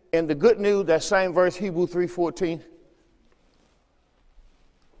in the good news, that same verse, Hebrew 3:14?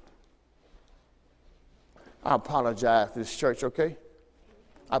 I apologize to this church, okay?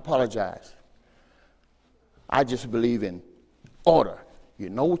 I apologize. I just believe in order. You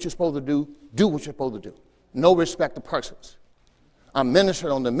know what you're supposed to do what you're supposed to do. No respect of persons. I'm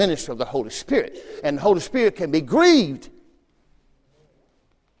ministering on the ministry of the Holy Spirit. And the Holy Spirit can be grieved.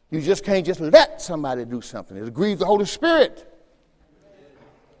 You just can't just let somebody do something. It'll grieve the Holy Spirit.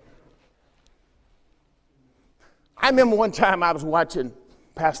 I remember one time I was watching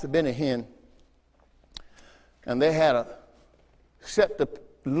Pastor Benny Hinn, and they had set the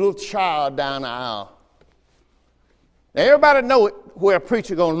little child down the aisle. Now, everybody know it, where a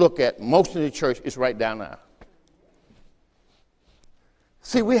preacher going to look at. Most of the church is right down the aisle.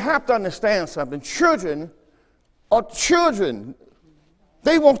 See, we have to understand something. Children are children.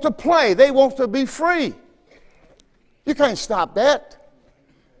 They want to play. They want to be free. You can't stop that.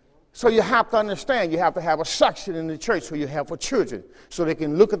 So you have to understand, you have to have a section in the church so you have for children, so they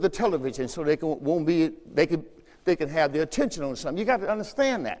can look at the television, so they can have their attention on something. You got to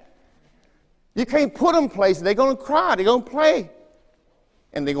understand that. You can't put them places. They're going to cry. They're going to play.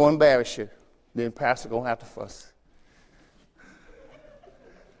 And they're going to embarrass you. Then pastor going to have to fuss.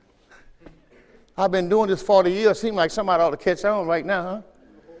 I've been doing this 40 years. Seems like somebody ought to catch on right now, huh?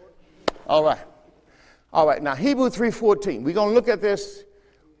 All right. All right. Now, Hebrew 3:14. We're going to look at this.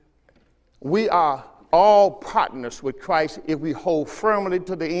 We are all partners with Christ if we hold firmly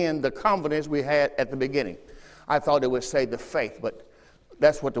to the end the confidence we had at the beginning. I thought it would say the faith, but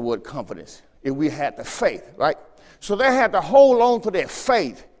that's what the word confidence. If we had the faith, right? So they had to hold on to their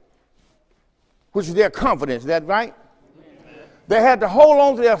faith, which is their confidence. Is that right? Amen. They had to hold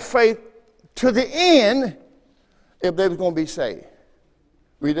on to their faith to the end if they were going to be saved.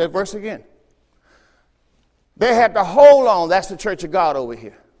 Read that verse again. They had to hold on. That's the church of God over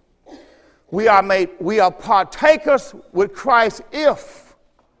here. We are partakers with Christ if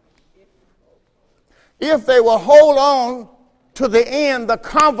they will hold on to the end, the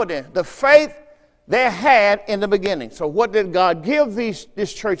confidence, the faith they had in the beginning. So what did God give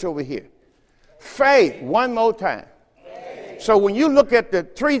this church over here? Faith. One more time. Faith. So when you look at the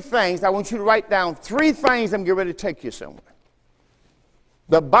three things, I want you to write down three things and get ready to take you somewhere.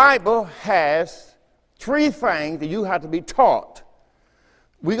 The Bible has three things that you have to be taught.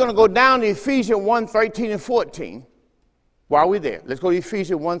 We're going to go down to Ephesians 1:13 and 14 while we're there. Let's go to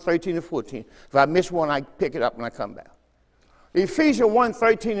Ephesians 1:13 and 14. If I miss one, I pick it up when I come back. Ephesians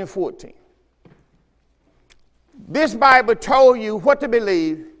 1:13 and 14. This Bible told you what to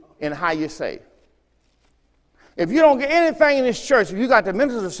believe and how you say. If you don't get anything in this church, if you got to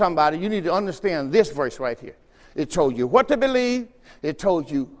minister to somebody, you need to understand this verse right here. It told you what to believe. It told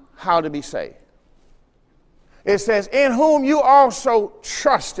you how to be saved. It says, in whom you also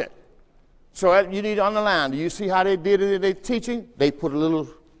trusted. So you need to underline. Do you see how they did it in their teaching? They put a little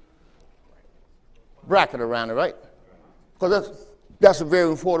bracket around it, right? Because that's a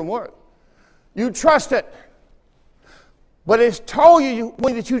very important word. You trusted. But it's told you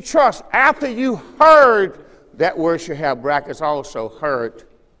when did you trust? After you heard, that word should have brackets also, heard.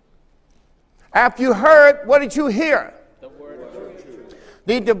 After you heard, what did you hear? The word of truth.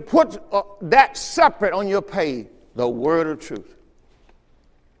 Need to put that separate on your page, the word of truth.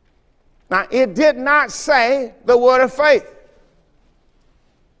 Now, it did not say the word of faith.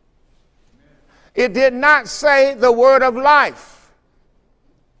 It did not say the word of life.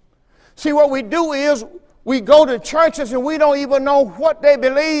 See, what we do is we go to churches and we don't even know what they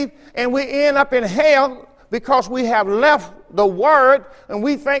believe, and we end up in hell because we have left the word and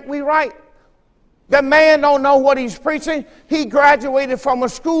we think we're right. The man don't know what he's preaching. He graduated from a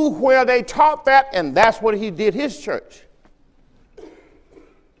school where they taught that, and that's what he did his church.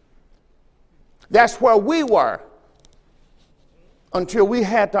 That's where we were until we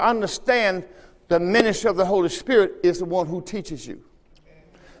had to understand the ministry of the Holy Spirit is the one who teaches you.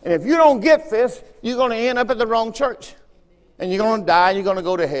 And if you don't get this, you're going to end up at the wrong church. And you're going to die and you're going to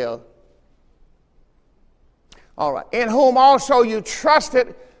go to hell. All right. In whom also you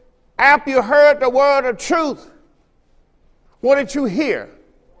trusted after you heard the word of truth. What did you hear?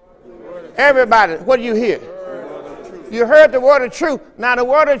 Everybody, what did you hear? You heard the word of truth. Now the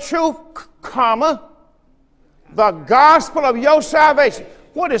word of truth, comma, the gospel of your salvation.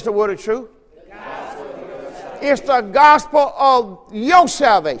 What is the word of truth? It's the gospel of your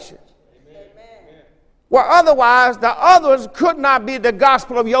salvation. Well, otherwise, the others could not be the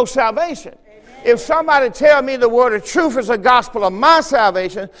gospel of your salvation. If somebody tell me the word of truth is the gospel of my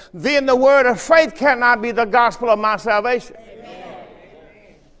salvation, then the word of faith cannot be the gospel of my salvation.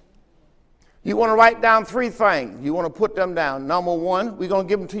 You want to write down 3 things. You want to put them down. Number 1, we're going to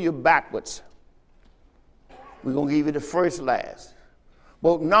give them to you backwards. We're going to give you the first last.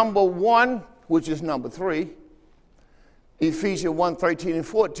 But number 1, which is number 3, Ephesians 1, 13 and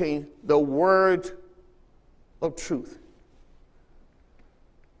 14, the word of truth.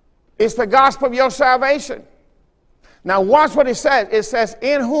 It's the gospel of your salvation. Now watch what it says. It says,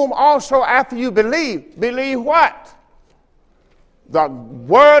 in whom also after you believe. Believe what? The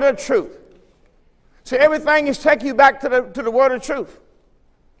word of truth. See, everything is taking you back to the word of truth.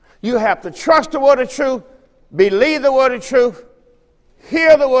 You have to trust the word of truth, believe the word of truth,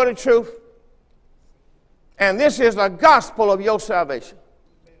 hear the word of truth, and this is the gospel of your salvation.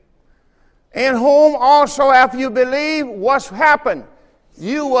 In whom also after you believe, what's happened?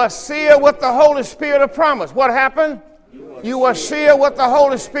 You were sealed with the Holy Spirit of promise. What happened? You were sealed with the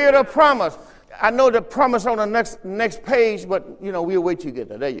Holy Spirit of promise. I know the promise on the next page, but we'll wait till you get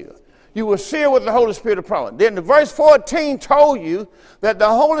there. There you go. You were sealed with the Holy Spirit of promise. Then the verse 14 told you that the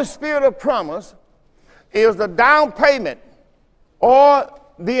Holy Spirit of promise is the down payment or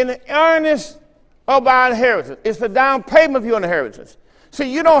the earnest of our inheritance. It's the down payment of your inheritance. See,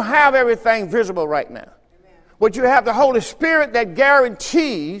 you don't have everything visible right now. But you have the Holy Spirit that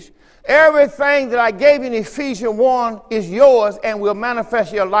guarantees everything that I gave you in Ephesians 1 is yours and will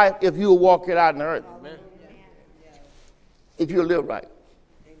manifest your life if you walk it out in the earth. Amen. If you live right.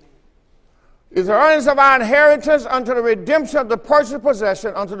 Is the earnest of our inheritance unto the redemption of the purchased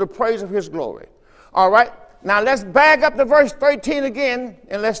possession unto the praise of his glory. All right. Now let's back up to verse 13 again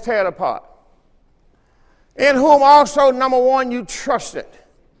and let's tear it apart. In whom also, number 1, you trusted.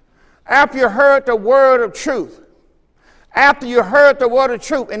 After you heard the word of truth. After you heard the word of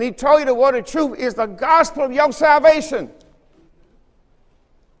truth. And he told you the word of truth is the gospel of your salvation.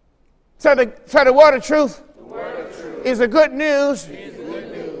 Say the word of truth. The word of truth is the good news.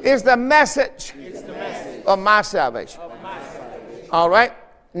 Is the message of my salvation. All right.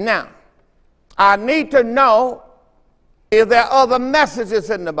 Now, I need to know if there are other messages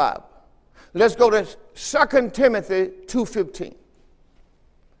in the Bible. Let's go to 2 Timothy 2:15.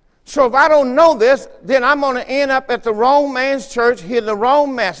 So if I don't know this, then I'm going to end up at the wrong man's church, hear the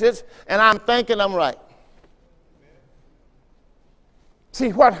wrong message, and I'm thinking I'm right. See,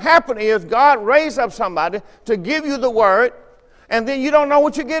 what happened is God raised up somebody to give you the word, and then you don't know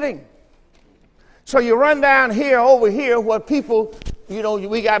what you're getting. So you run down here, over here, where people,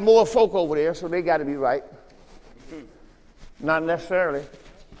 we got more folk over there, so they got to be right. Not necessarily.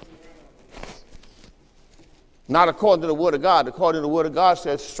 Not according to the word of God. According to the word of God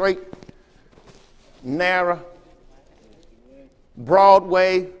says straight, narrow, broad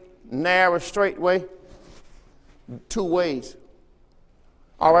way, narrow, straight way. 2 ways.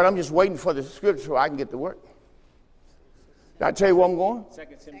 All right, I'm just waiting for the scripture so I can get to work. Did I tell you where I'm going?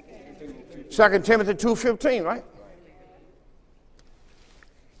 2 Timothy 2:15, right?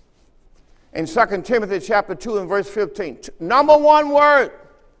 In 2 Timothy chapter 2 and verse 15. Number 1 word.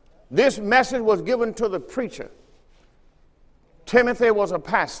 This message was given to the preacher. Timothy was a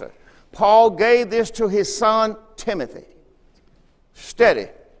pastor. Paul gave this to his son Timothy. Steady.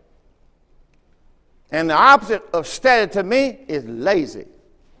 And the opposite of steady to me is lazy.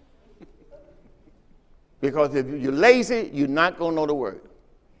 Because if you're lazy, you're not going to know the word.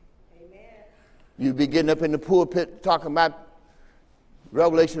 Amen. You'll be getting up in the pulpit talking about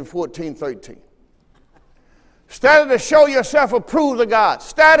Revelation 14:13. Study to show yourself approved of God.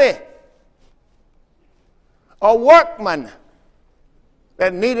 Study. A workman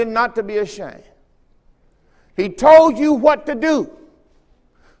that needed not to be ashamed. He told you what to do.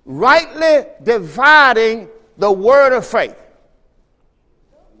 Rightly dividing the word of faith.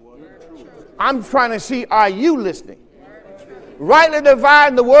 I'm trying to see, are you listening? Rightly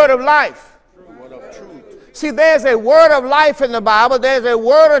dividing the word of life. See, there's a word of life in the Bible. There's a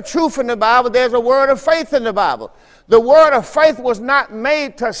word of truth in the Bible. There's a word of faith in the Bible. The word of faith was not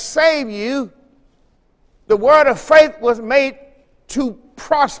made to save you. The word of faith was made to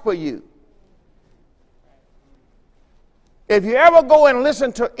prosper you. If you ever go and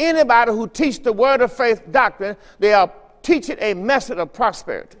listen to anybody who teach the word of faith doctrine, they are teaching a message of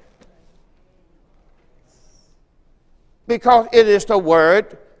prosperity. Because it is the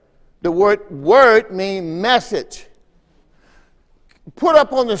word. The word means message. Put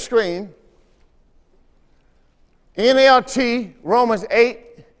up on the screen, NLT, Romans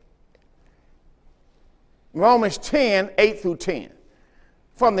 10, 8 through 10.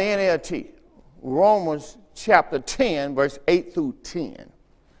 From the NLT, Romans chapter 10, verse 8 through 10.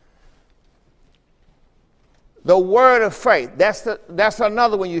 The word of faith, that's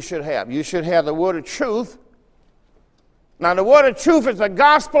another one you should have. You should have the word of truth. Now, the word of truth is the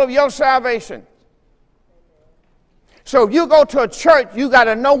gospel of your salvation. So if you go to a church, you got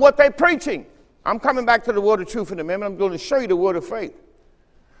to know what they're preaching. I'm coming back to the word of truth in a minute. I'm going to show you the word of faith.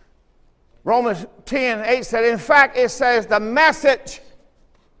 Romans 10, 8 said, in fact, it says the message.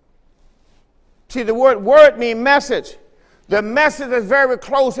 See, the word means message. The message is very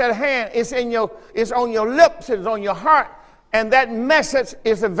close at hand. It's on your lips, it's on your heart. And that message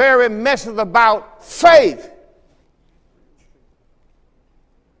is a very message about faith.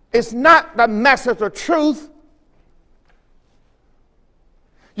 It's not the message of truth.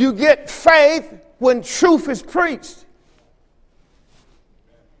 You get faith when truth is preached.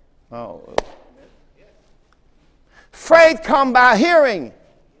 Oh. Faith comes by hearing.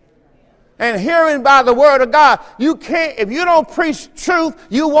 And hearing by the word of God. You can't, if you don't preach truth,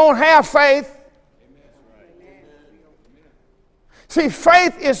 you won't have faith. See,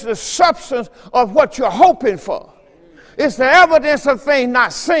 faith is the substance of what you're hoping for. It's the evidence of things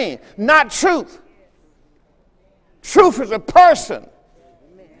not seen, not truth. Truth is a person.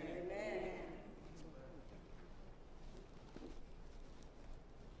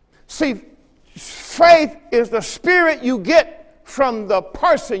 See, faith is the spirit you get from the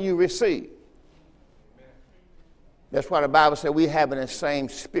person you receive. That's why the Bible said we have the same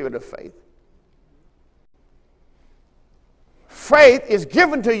spirit of faith. Faith is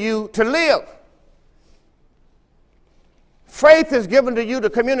given to you to live. Faith is given to you to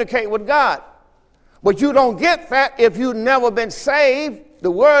communicate with God. But you don't get that if you've never been saved. The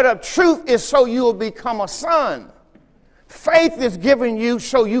word of truth is so you will become a son. Faith is given you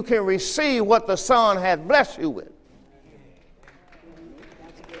so you can receive what the Son has blessed you with.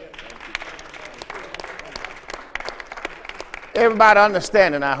 Everybody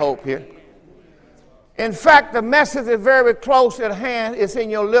understanding, I hope, here. In fact, the message is very close at hand. It's in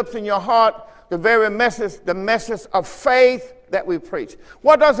your lips, in your heart. The very message, the message of faith that we preach.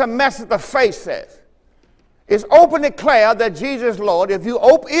 What does a message of faith say? It's open declare that Jesus is Lord. If you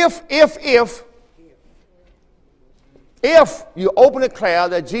open declare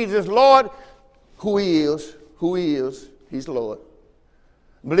that Jesus is Lord, who he is, he's Lord.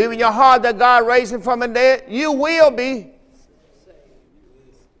 Believe in your heart that God raised him from the dead, you will be.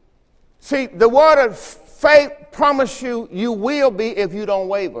 See, the word of faith promises you will be if you don't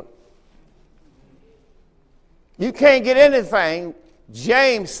waver. You can't get anything,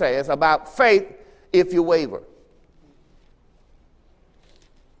 James says, about faith if you waver.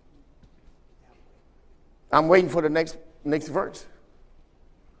 I'm waiting for the next verse.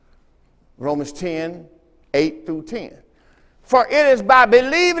 Romans 10, 8 through 10. For it is by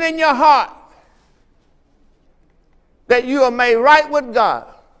believing in your heart that you are made right with God.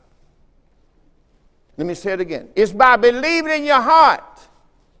 Let me say it again. It's by believing in your heart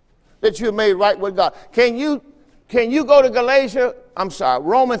that you're made right with God. Can you go to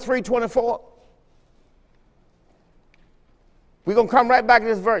Romans 3:24? We're going to come right back to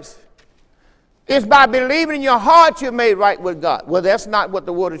this verse. It's by believing in your heart you're made right with God. Well, that's not what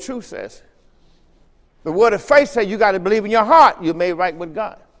the word of truth says. The word of faith says you got to believe in your heart you're made right with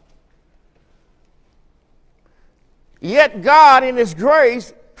God. Yet God in his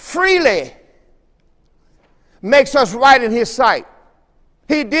grace freely makes us right in his sight.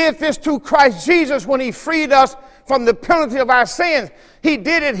 He did this through Christ Jesus when he freed us from the penalty of our sins. He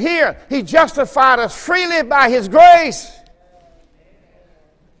did it here. He justified us freely by his grace.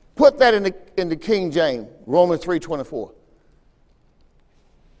 Put that in the King James, Romans 3:24.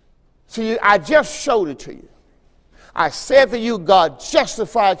 See, I just showed it to you. I said to you, God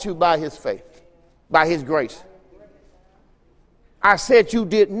justified you by his faith, by his grace. I said you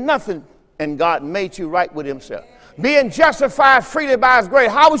did nothing, and God made you right with himself. Being justified freely by his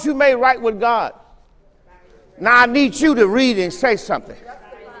grace. How was you made right with God? Now I need you to read and say something.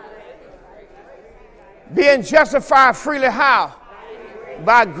 Being justified freely how?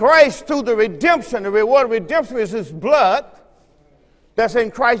 By grace through the redemption. The reward of redemption is his blood that's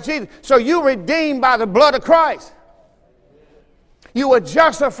in Christ Jesus. So you redeemed by the blood of Christ. You were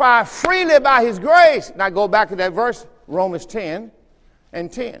justified freely by his grace. Now go back to that verse, Romans 10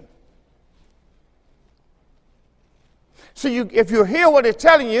 and 10. So if you hear what it's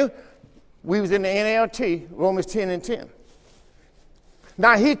telling you, we was in the NLT, Romans 10 and 10.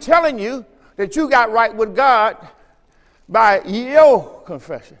 Now he's telling you that you got right with God by your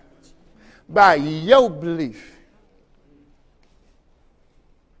confession, by your belief.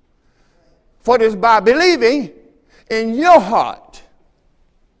 For it is by believing in your heart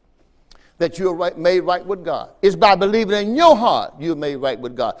that you're made right with God. It's by believing in your heart you're made right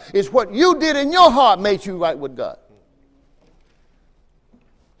with God. It's what you did in your heart made you right with God.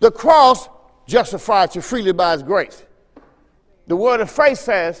 The cross justified you freely by his grace. The word of faith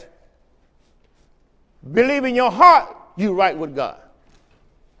says, believe in your heart you right with God.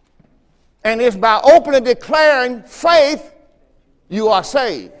 And it's by openly declaring faith you are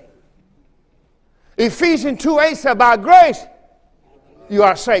saved. Ephesians 2:8 says, by grace you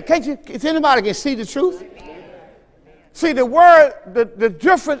are saved. If anybody can see the truth? See, the word, the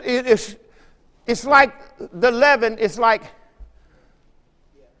difference is, it's like the leaven, it's like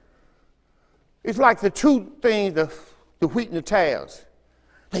the two things, the wheat and the tares.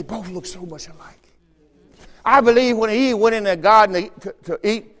 They both look so much alike. I believe when Eve went in the garden to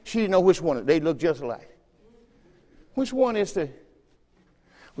eat, she didn't know which one. They look just alike. Which one is the,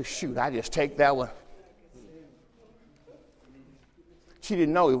 well, shoot, I just take that one. She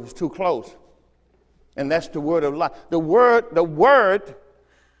didn't know it was too close. And that's the word of life. The word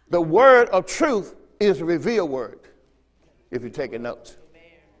of truth is the revealed word, if you're taking notes.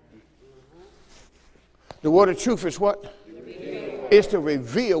 The word of truth is what? It's the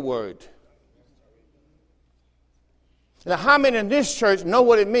revealed word. Now, how many in this church know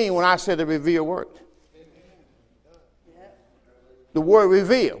what it means when I say the revealed word? The word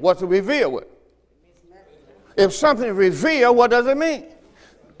reveal. What's the revealed word? If something is revealed, what does it mean?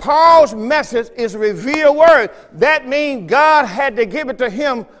 Paul's message is a revealed word. That means God had to give it to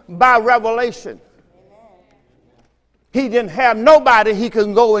him by revelation. He didn't have nobody he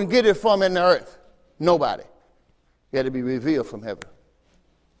could go and get it from in the earth. Nobody. It had to be revealed from heaven.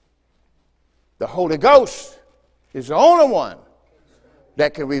 The Holy Ghost is the only one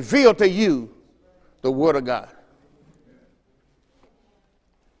that can reveal to you the Word of God.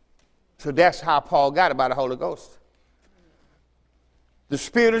 So that's how Paul got it, by the Holy Ghost. The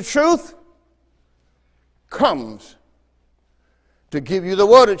Spirit of truth comes to give you the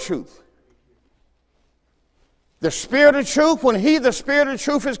word of truth. The Spirit of truth, when the Spirit of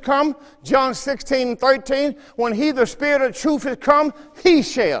truth is come, John 16:13, when the Spirit of truth is come, he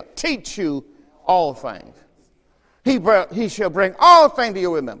shall teach you all things. He shall bring all things to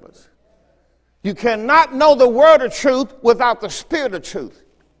your remembrance. You cannot know the word of truth without the Spirit of truth.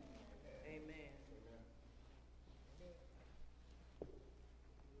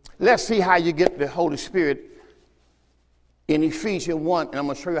 Let's see how you get the Holy Spirit in Ephesians 1, and I'm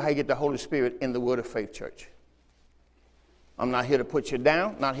going to show you how you get the Holy Spirit in the Word of Faith Church. I'm not here to put you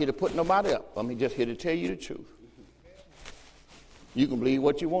down, not here to put nobody up. I'm just here to tell you the truth. You can believe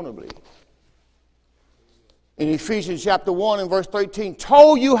what you want to believe. In Ephesians chapter 1 and verse 13,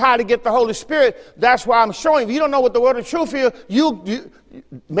 told you how to get the Holy Spirit. That's why I'm showing you. If you don't know what the word of truth is,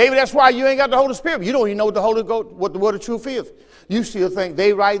 maybe that's why you ain't got the Holy Spirit. You don't even know what the word of truth is. You still think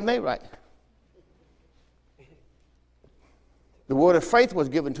they right and they right. The word of faith was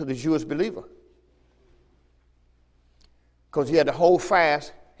given to the Jewish believer, because he had to hold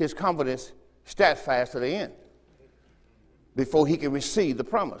fast his confidence, steadfast to the end, before he could receive the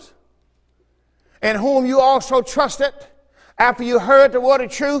promise. In whom you also trusted, after you heard the word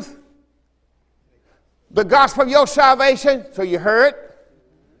of truth, the gospel of your salvation, so you heard,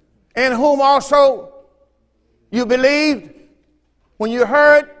 in whom also you believed. When you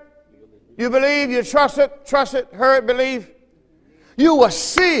heard, you believed, you trusted, heard, believed, you were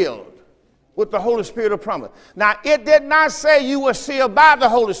sealed with the Holy Spirit of promise. Now, it did not say you were sealed by the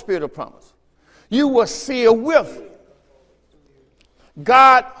Holy Spirit of promise. You were sealed with.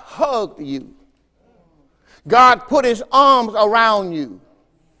 God hugged you. God put his arms around you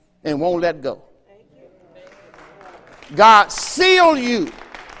and won't let go. God sealed you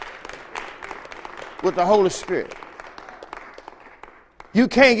with the Holy Spirit. You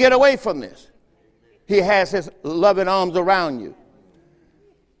can't get away from this. He has his loving arms around you.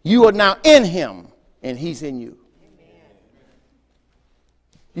 You are now in him, and he's in you.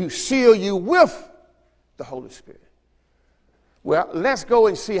 You seal you with the Holy Spirit. Well, let's go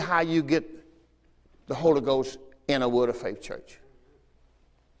and see how you get the Holy Ghost in a Word of Faith church.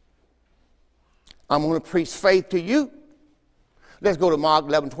 I'm going to preach faith to you. Let's go to Mark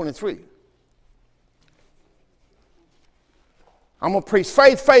 11:23. I'm going to preach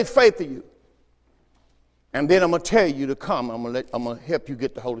faith to you. And then I'm going to tell you to come. I'm going to help you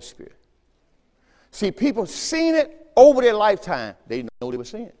get the Holy Spirit. See, people seen it over their lifetime. They know they were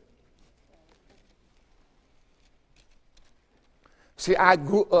seeing it. See, I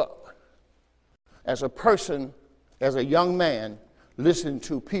grew up as a person, as a young man, listening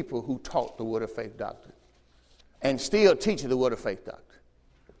to people who taught the Word of Faith doctrine and still teaching the Word of Faith doctrine.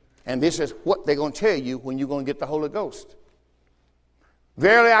 And this is what they're going to tell you when you're going to get the Holy Ghost.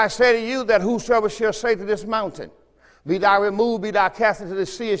 Verily I say to you that whosoever shall say to this mountain, be thou removed, be thou cast into the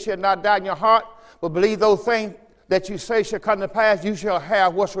sea, and shall not doubt in your heart, but believe those things that you say shall come to pass, you shall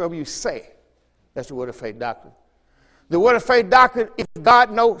have whatsoever you say. That's the Word of Faith doctrine. The Word of Faith doctrine, if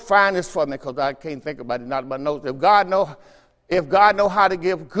God knows, find this for me because I can't think about it, not about notes. If God know how to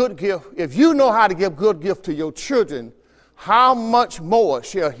give good gift, if you know how to give good gift to your children, how much more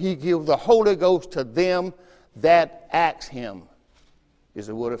shall he give the Holy Ghost to them that ask him? Is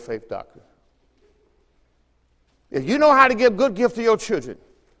the Word of Faith doctrine. If you know how to give good gift to your children,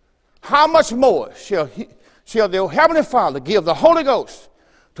 how much more shall the Heavenly Father give the Holy Ghost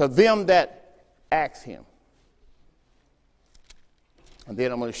to them that ask him? And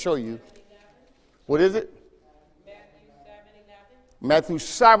then I'm going to show you. What is it? Matthew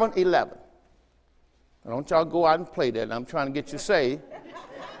 7:11. Don't y'all go out and play that. I'm trying to get you saved.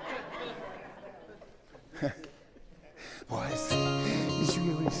 Boy, it's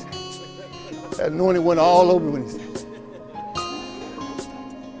really that anointing went all over when he said,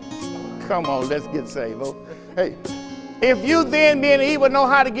 come on, let's get saved. Oh, hey, if you then being evil know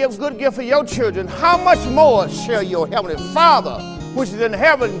how to give good gift for your children, how much more shall your heavenly Father, which is in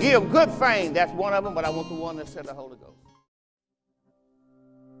heaven, give good things? That's one of them, but I want the one that said the Holy Ghost.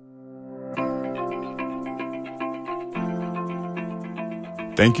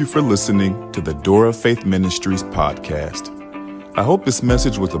 Thank you for listening to the Door of Faith Ministries podcast. I hope this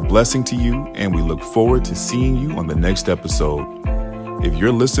message was a blessing to you, and we look forward to seeing you on the next episode. If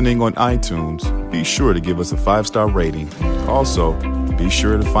you're listening on iTunes, be sure to give us a 5-star rating. Also, be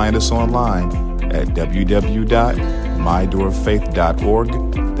sure to find us online at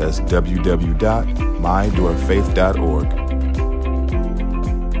www.mydooroffaith.org. That's www.mydooroffaith.org.